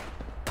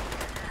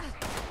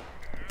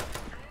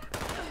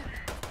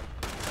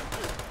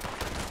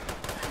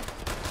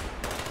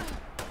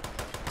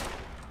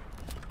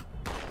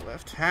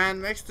 Left hand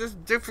makes this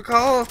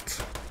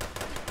difficult.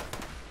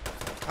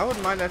 I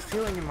wouldn't mind that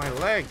feeling in my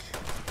leg.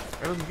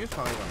 I don't use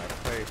my leg when I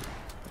play.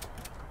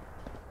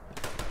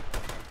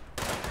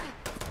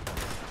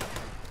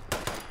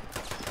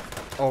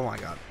 Oh my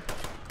god.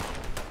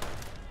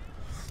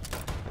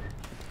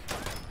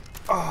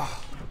 Oh.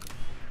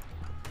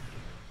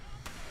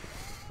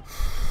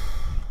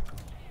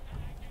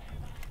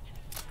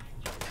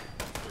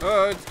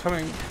 Oh, it's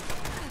coming.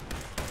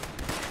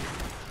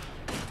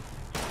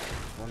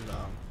 One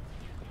down.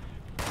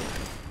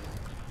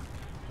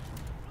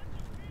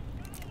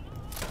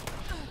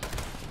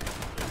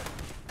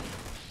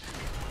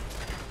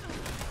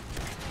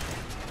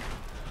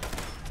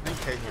 And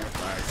Kate here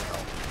fires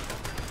help.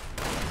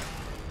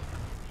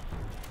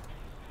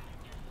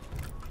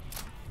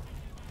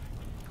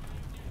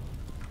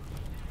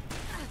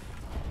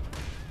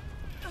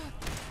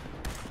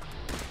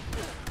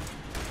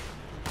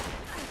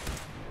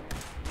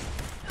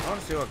 I want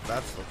to see what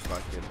that looks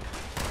like in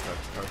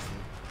first person.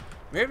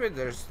 Maybe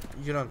there's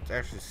you don't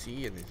actually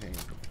see anything.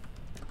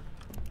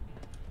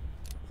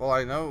 Well,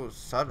 I know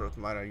Sadrot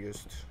might have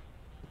used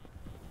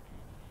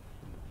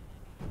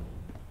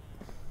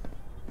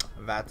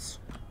VATS.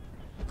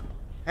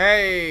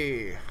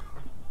 Hey!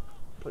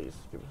 Please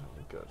give me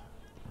something good.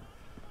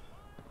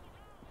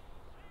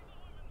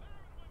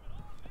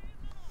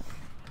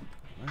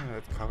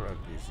 Let's cover up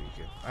music.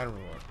 I don't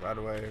know what. Right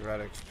away,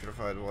 Radix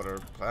purified water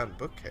plant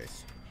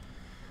bookcase.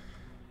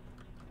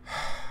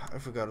 I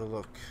forgot to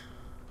look.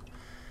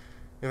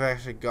 If I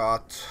actually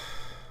got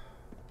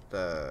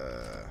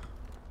the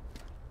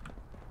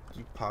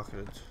deep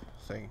pocketed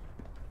thing.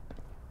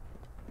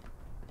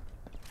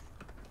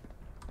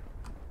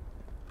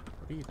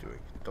 What are you doing?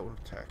 Don't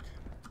attack.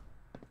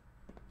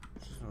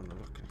 Just want to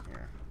look in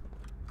here.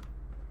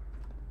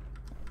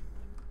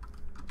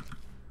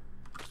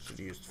 Should have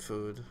used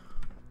food.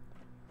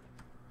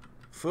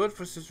 Food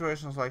for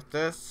situations like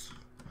this.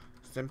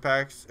 Stim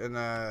packs in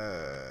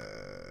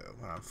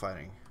when I'm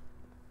fighting.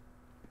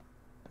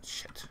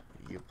 Shit.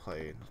 You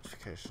play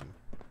notification.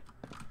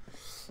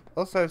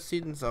 Also, I've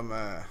seen some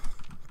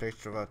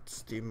picture of what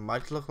Steam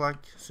might look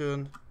like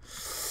soon.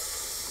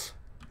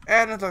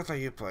 And it looked like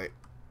you play.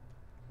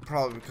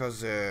 Probably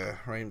because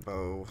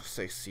Rainbow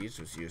Six Siege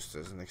was used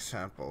as an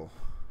example.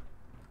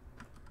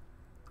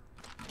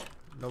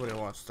 Nobody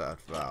wants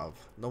that Valve.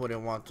 Nobody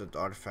wanted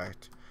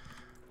Artifact.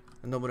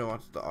 And nobody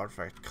wanted the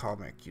Artifact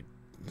comic. You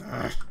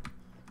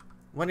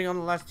waiting on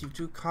the last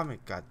T2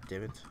 comic, god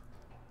damn it.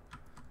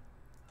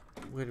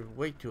 Waited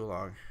way too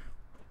long.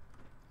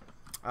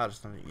 I'll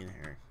just not in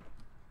here.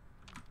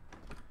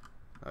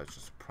 That's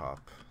just a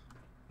prop.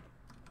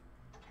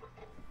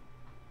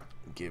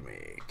 Give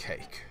me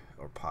cake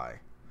or pie.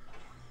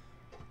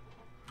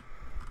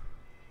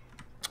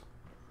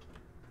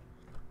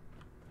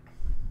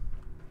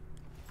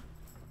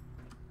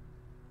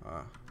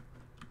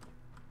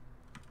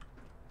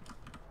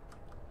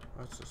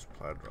 What's this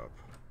supply drop?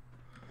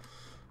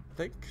 I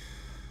think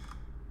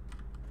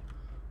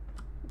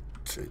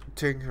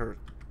Tinker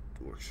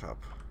Workshop.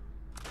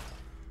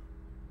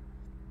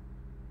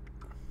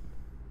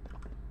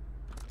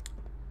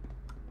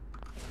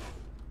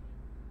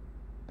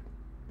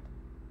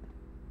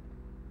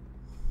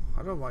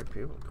 I don't mind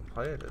people can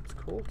play it. It's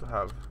cool to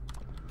have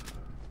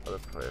other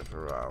players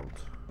around.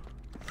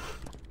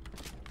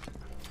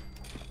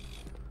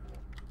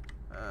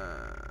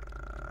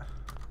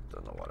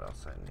 Don't know what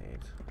else I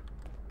need.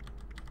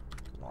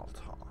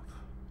 Molotov.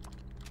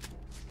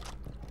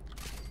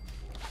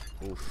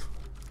 Oof.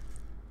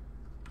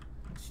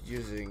 It's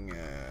using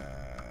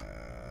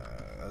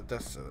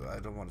that's I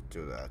don't want to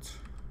do that.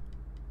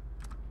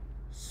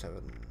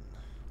 7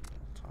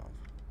 Molotov.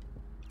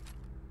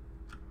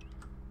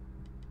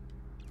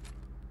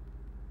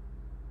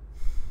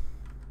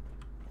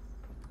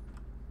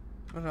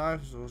 But I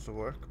have also a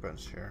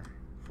workbench here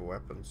for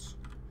weapons.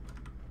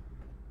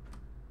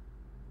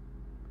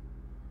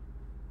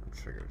 I'm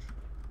triggered.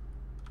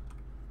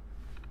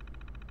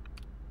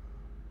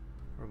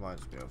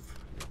 Reminds me of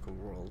Local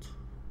World.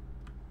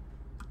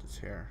 It's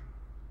here.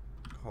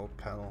 Whole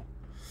panel.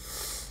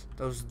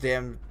 Those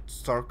damn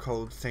star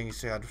code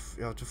things you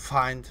have to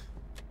find.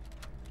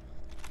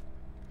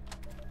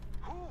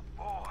 Oh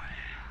boy.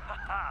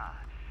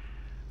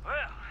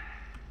 Well,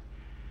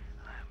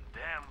 I'm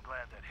damn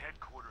glad that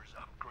headquarters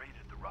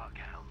upgraded the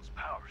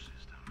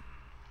system.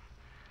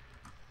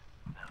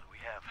 Now that we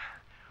have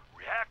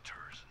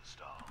reactors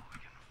installed,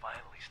 we can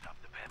finally stop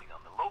depending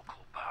on the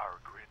local power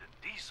grid and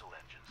diesel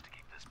engines to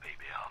keep this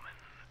baby humming.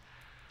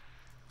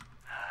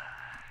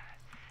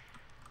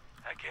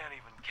 I can't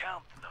even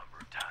count the number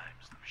of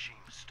times the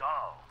machine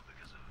stalled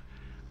because of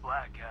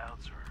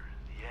blackouts or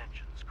the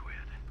engines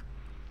quit.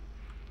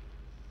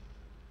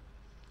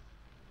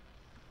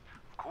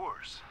 Of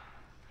course,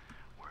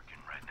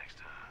 working right next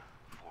to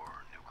 4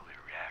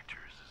 nuclear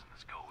reactors isn't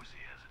as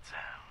cozy as it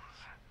sounds.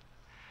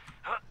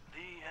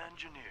 The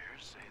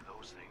engineers say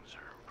those things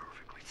are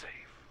perfectly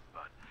safe,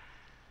 but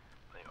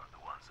they aren't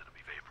the ones that'll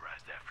be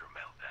vaporized after a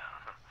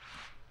meltdown.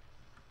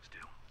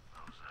 Still,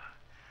 those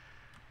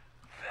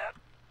fat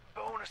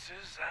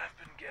bonuses I've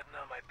been getting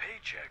on my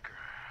paycheck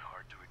are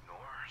hard to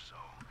ignore, so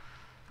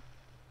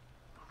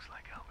looks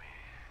like I'll be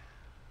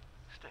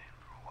staying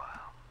for a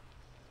while.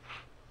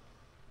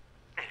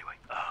 Anyway,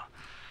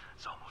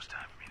 it's almost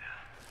time for me to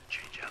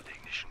change out the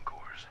ignition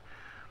cores.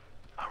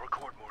 I'll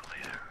record more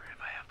later if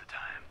I have the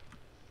time.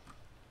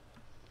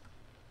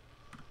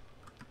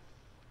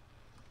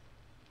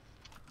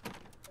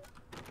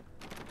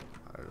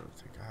 I don't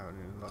think I have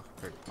any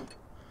lockpick.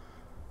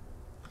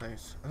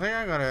 Place. I think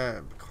I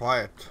gotta be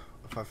quiet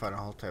if I find a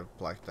whole tape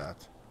like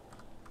that.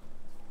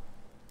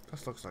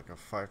 This looks like a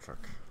fire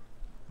truck.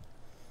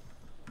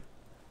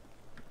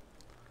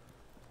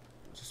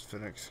 Just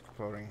finish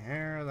exploring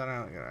here, then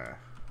I'm gonna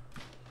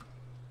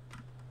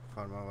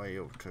find my way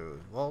over to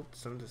Vault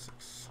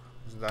 76.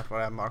 Is that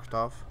what I marked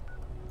off?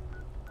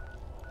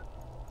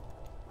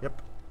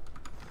 Yep.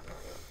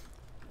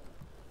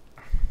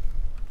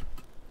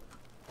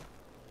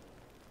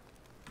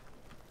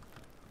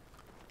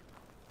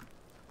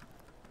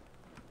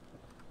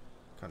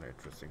 Kind of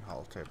interesting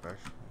hull tape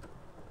actually.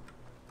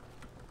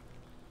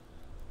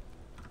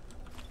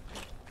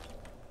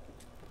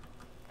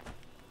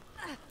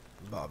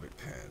 Bobby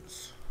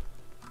pins.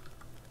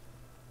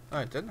 Oh,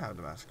 I didn't have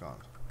the mask on.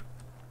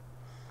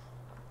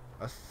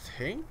 I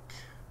think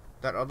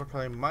that other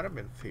player might have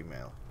been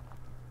female.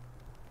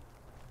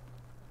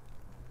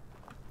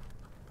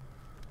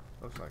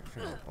 Looks like a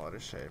female body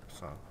shape,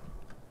 so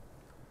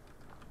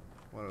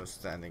one was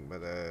standing by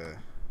the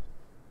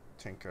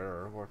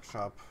Tinker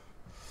workshop.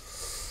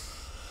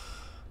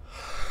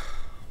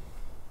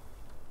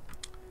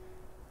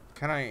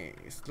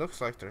 It looks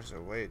like there's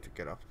a way to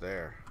get up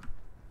there.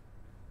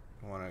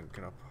 I want to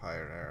get up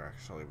higher there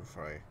actually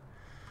before I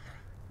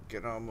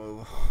get on move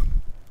on.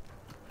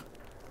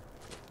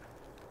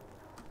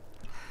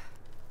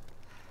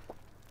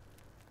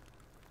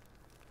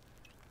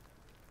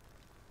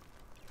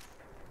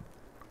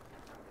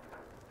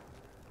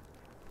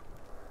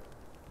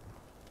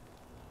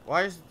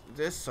 Why is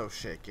this so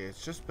shaky?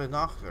 It's just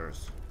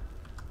binoculars.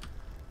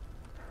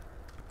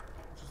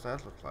 What does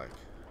that look like?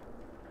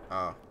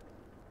 Oh.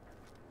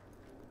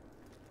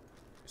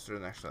 Is there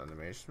an actual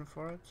animation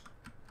for it?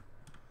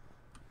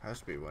 Has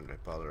to be when they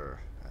bother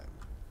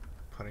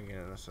putting it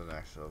in as an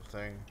actual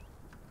thing.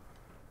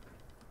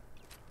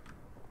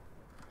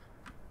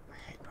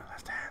 I hate my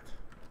left hand.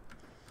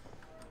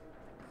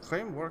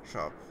 Claim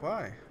workshop.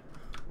 Why?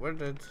 Where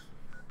did...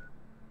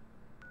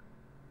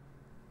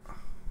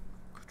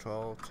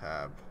 Control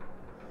tab.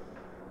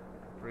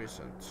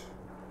 Recent.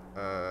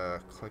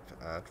 Click to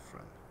add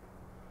friend.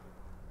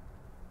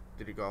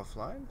 Did he go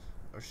offline?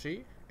 Or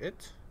she?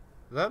 It?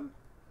 Them?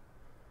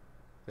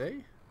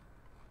 They?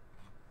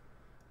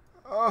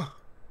 Oh!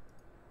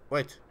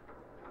 Wait.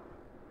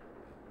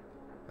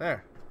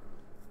 There.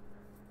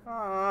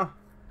 Ah.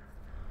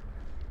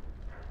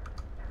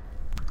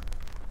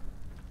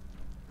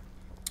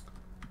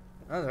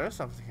 Oh, there is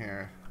something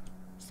here.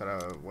 Is that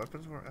a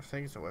weapons work? I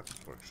think it's a weapons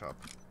workshop.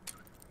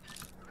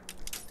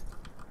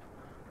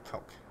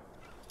 Talk.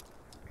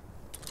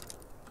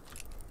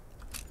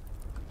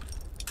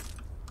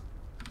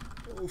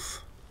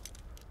 Oof.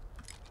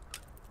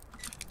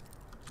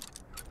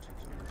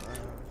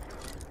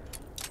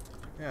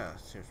 Yeah,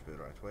 seems to be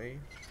the right way.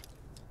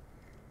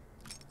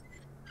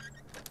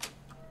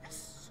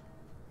 Yes.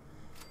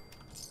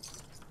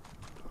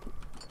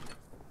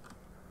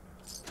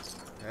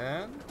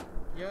 And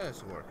yeah,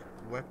 it's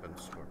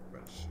weapons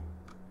workbench.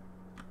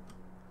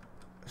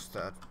 Is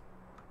that?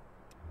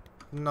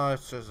 No,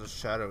 it's just a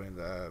shadow in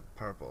the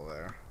purple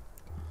there.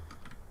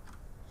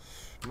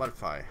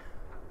 Modify.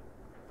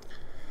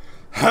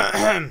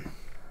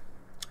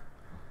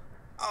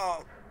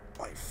 Oh,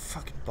 my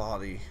fucking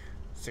body.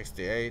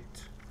 68.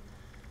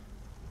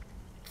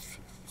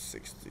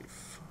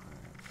 65.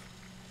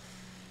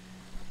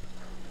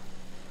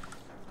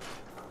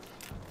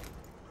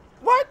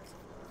 What?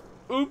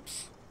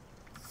 Oops.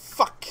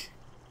 Fuck.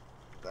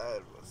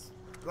 That was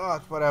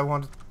not what I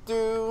wanted to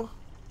do.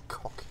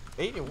 Cock.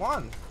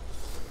 81.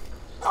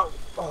 Oh.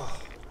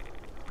 Oh.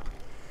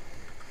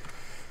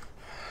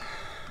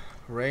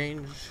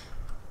 Range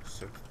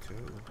 62.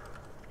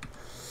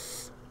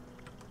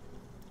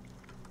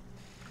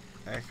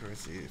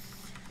 Accuracy.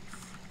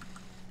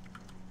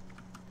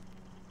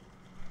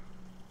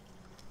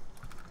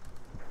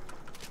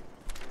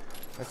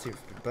 That seems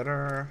to be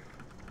better.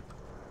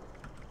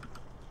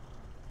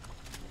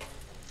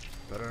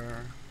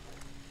 better.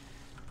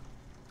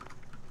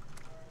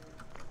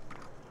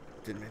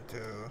 Didn't mean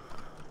to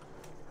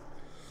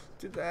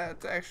do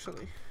that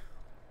actually.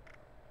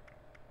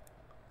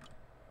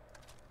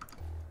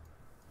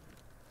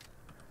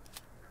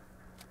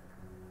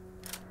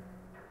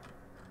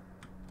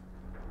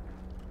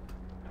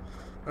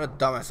 What a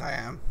dumbass I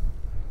am.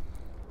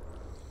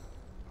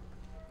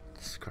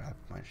 Scrap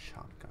my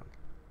shotgun.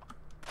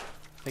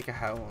 I think I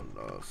have one of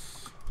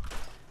those.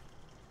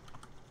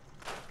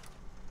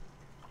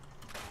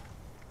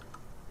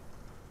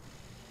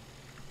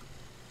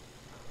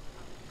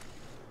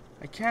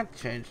 I can't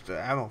change the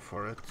ammo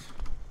for it,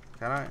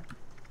 can I?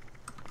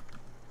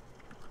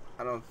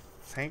 I don't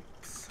think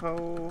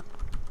so.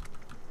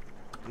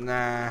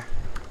 Nah.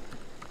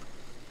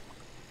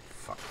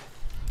 Fuck.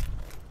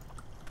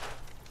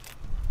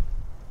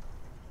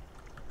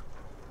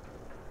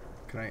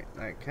 Can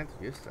I can't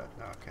use that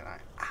now, can I?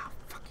 Ah,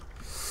 fuck.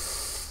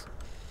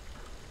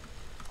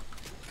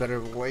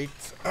 Better wait.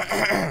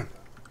 Better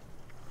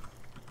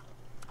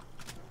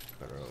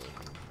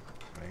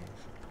range.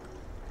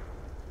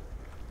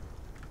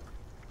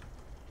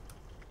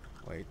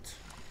 Wait.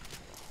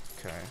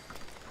 Okay.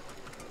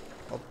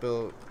 I'll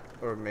build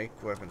or make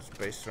weapons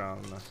based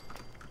around.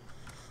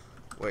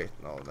 Wait,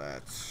 no,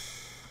 that's.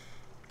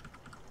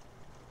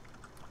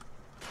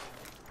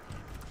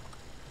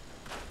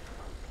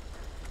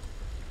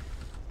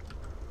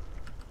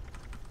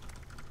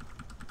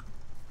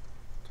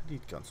 I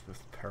need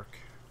gunsmith perk.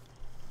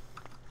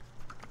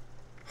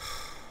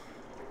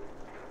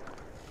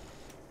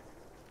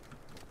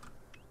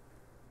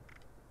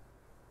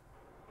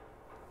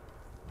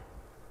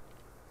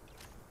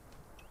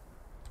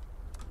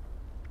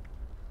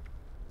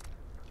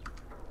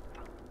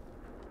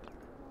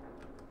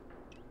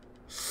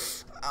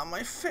 On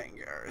my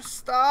finger.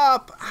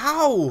 Stop!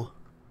 Ow!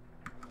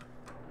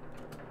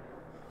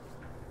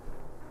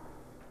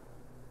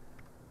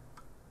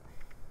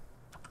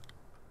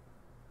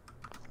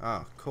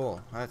 Oh,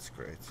 cool. That's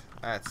great.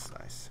 That's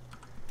nice.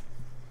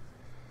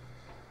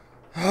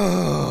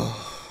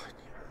 Oh,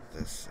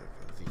 this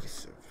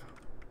adhesive.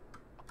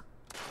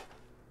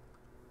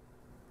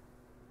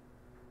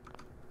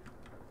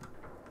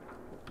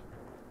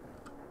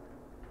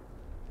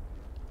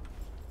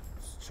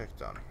 Let's check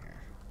down here.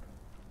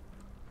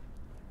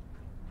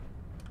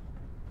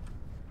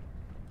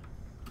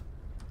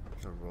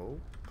 There's a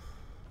rope.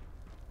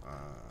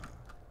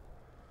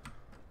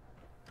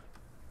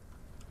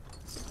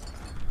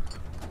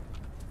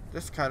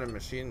 This kind of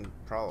machine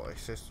probably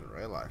exists in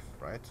real life,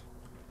 right?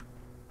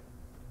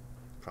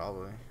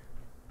 Probably.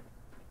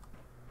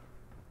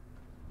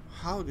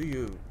 How do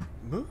you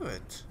move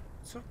it?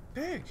 It's so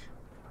big.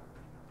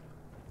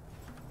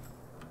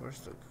 Where's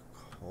the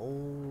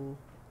hole?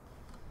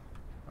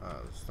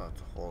 It's not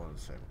the hole in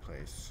the same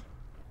place.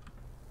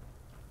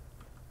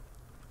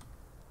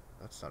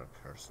 That's not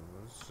a person.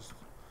 It's just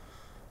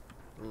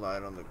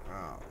light on the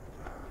ground.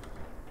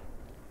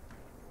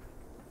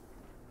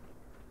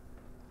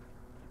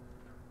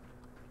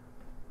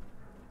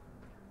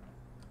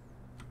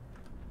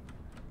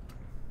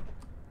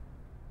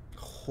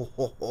 Ho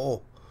ho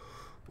ho!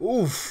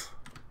 Oof!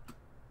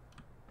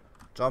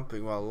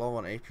 Jumping while low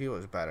on AP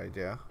was a bad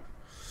idea.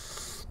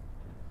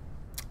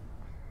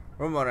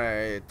 Remember when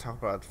I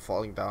talked about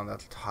falling down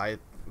that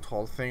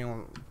tall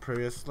thing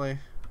previously?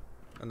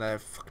 And I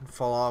fucking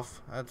fall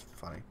off? That's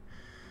funny.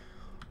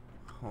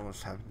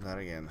 Almost happened that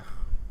again.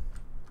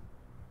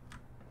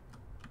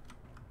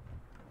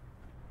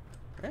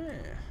 Hey,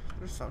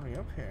 there's something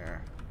up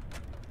here.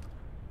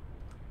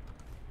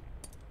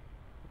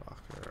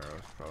 Locker,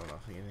 there's probably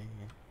nothing in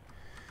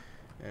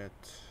it.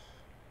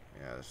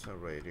 Yeah, there's no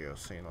radio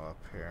signal up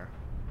here.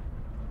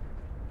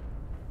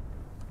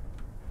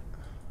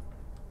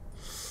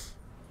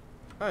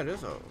 Oh, it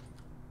is a.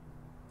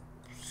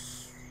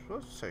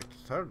 Let's take the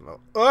third load.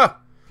 Ah!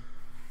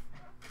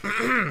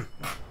 I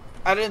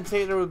didn't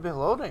think there would be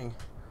loading.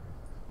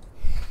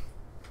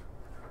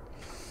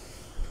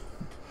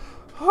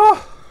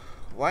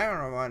 Why am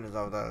I reminded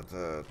of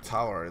that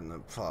tower in the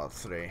Fallout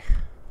 3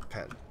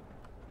 penthouse?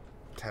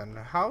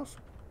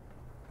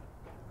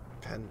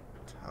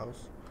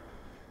 Penthouse?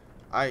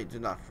 I do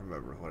not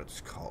remember what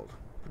it's called.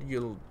 But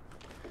you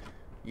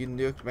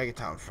nuke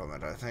Megatown from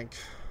it, I think.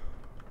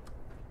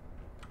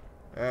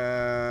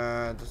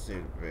 Doesn't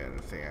seem to be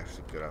anything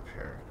actually good up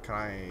here. Can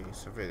I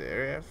survey the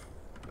area?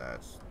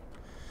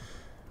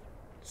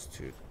 It's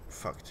too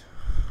fucked.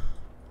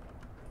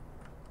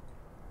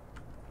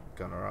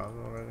 Gone around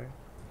already.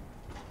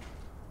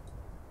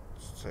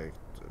 Let's take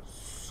the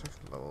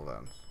second level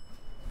then.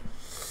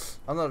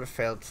 Another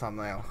failed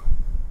thumbnail.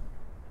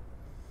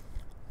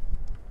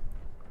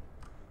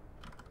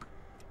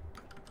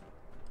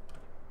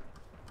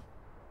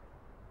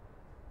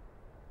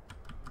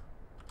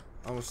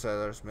 I almost said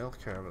there's milk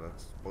here, but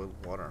that's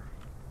boiled water.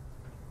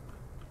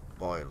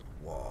 Boiled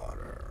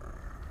water.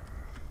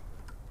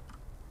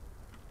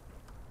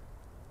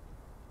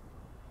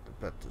 The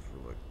bed is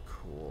really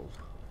cool.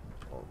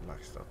 All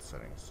maxed out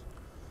settings.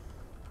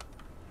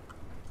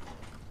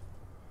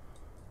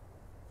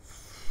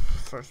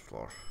 first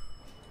floor.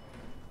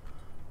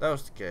 That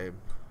was the game,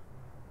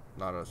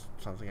 not as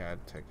something I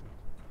had taken.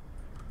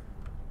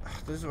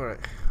 This is where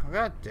I...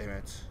 God damn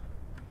it.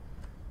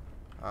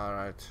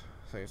 Alright,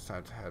 I think it's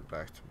time to head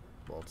back to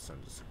Vault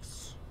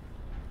 76.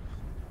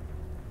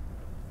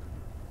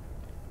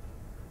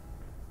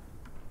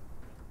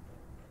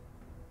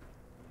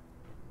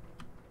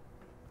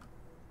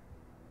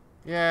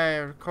 Yeah,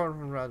 record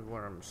from red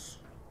worms.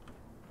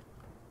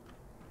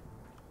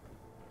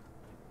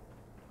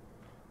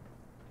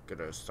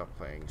 Gotta stop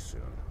playing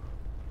soon.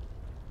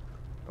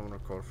 Don't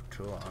record for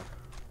too long.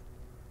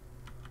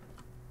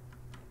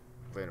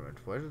 Wait a minute,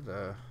 where did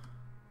the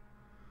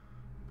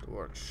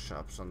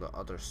workshop's on the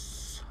other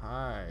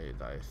side,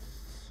 I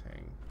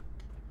think.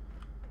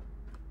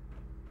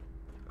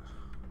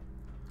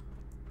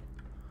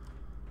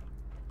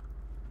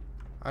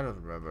 I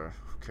don't remember,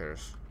 who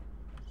cares?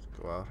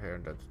 Just go out here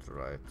and that's the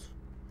right.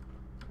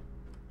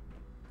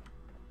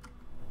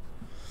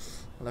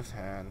 Left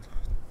hand.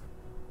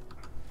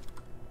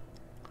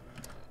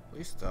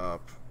 Please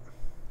stop.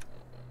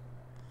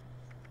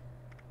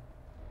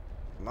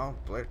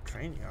 Mount Blair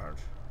Train Yard.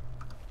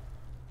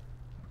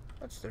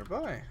 That's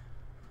nearby.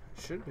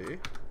 It should be.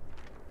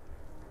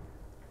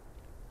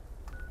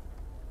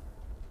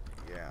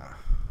 Yeah.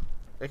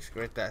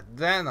 Excavate that.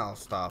 Then I'll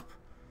stop.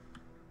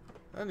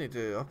 I need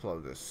to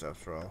upload this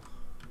after all.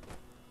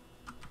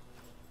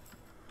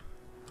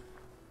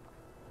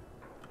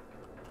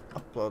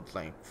 Upload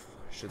length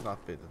should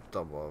not be the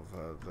double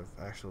of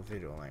the actual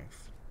video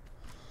length.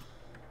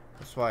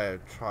 That's why I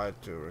tried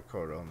to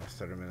record only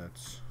 30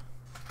 minutes.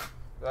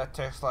 That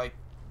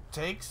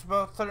takes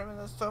about 30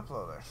 minutes to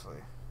upload actually.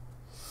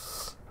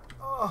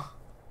 Oh.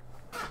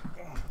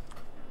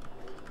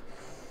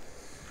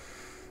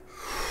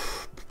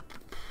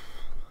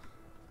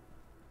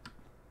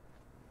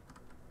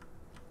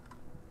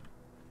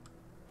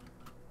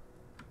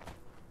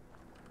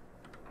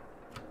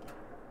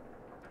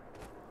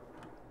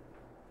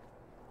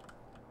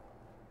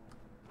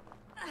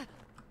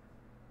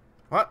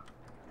 What?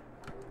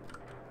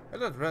 I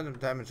got random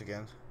damage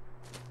again.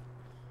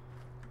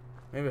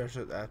 Maybe I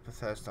should add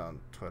Bethesda on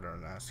Twitter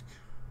and ask.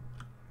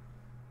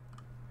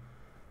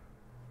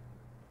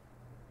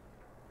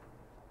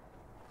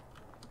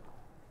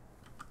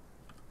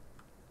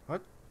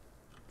 What?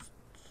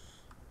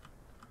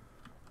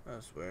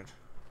 That's weird.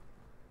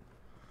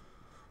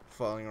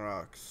 Falling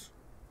rocks.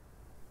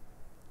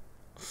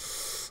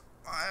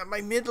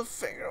 My middle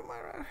finger on my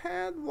right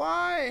hand.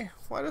 Why?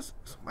 Why does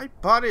my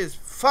body is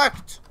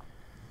fucked?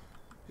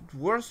 It's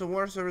worse and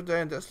worse every day,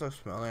 and this looks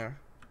smellier.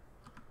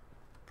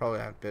 Probably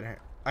haven't been here.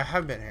 I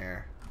have been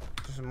here.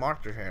 There's a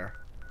marker here.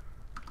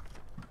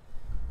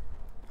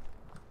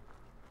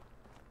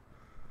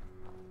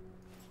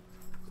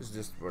 Is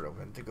this where the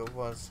Wendigo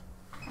was?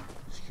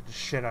 Scared the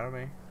shit out of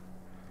me.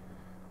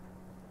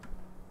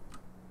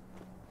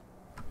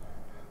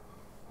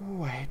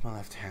 Ooh, I hate my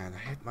left hand.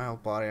 I hate my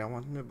old body. I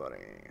want a new body.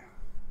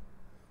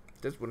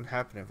 This wouldn't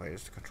happen if I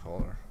used a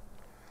controller.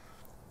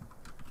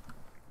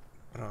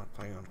 I'm not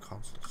playing on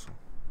console, so.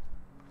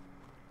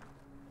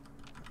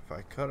 If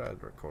I could,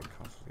 I'd record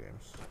console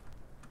games.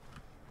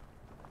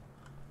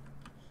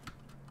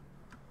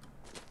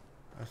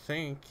 I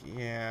think,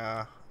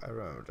 yeah, I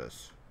remember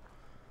this.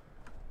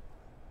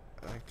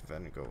 I think the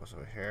Wendigo was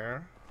over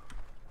here.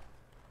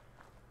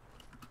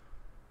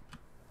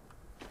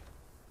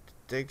 The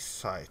dig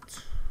site.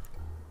 It's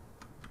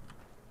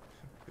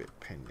a bit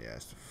pain in the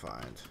ass to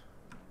find.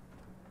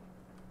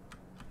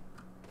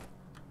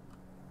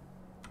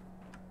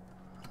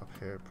 Up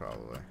here,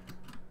 probably.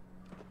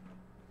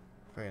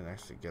 Very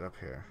nice to get up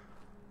here.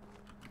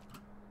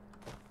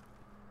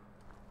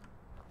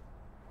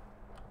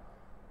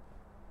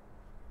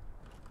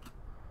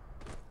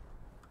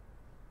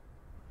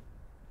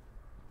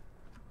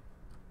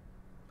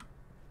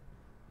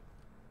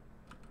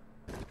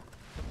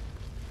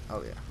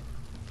 Oh yeah.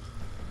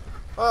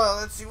 Oh,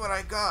 let's see what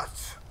I got.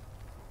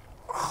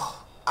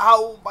 Oh,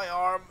 ow, my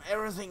arm.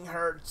 Everything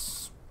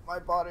hurts. My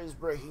body is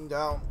breaking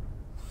down.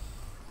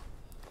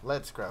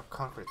 Lead scrap,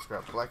 concrete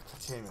scrap, black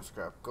titanium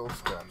scrap, gold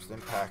scrap,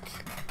 stim pack.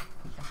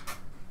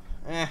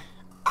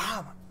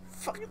 Ah, my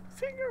fucking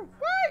finger.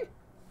 Why?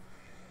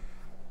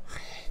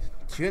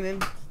 Tune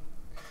in.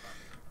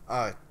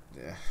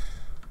 Yeah.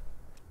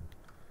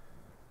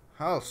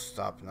 I'll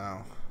stop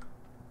now.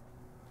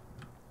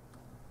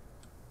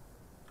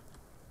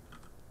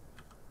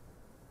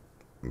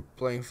 I'm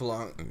playing for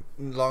long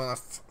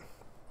enough.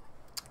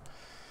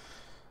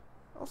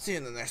 I'll see you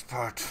in the next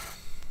part.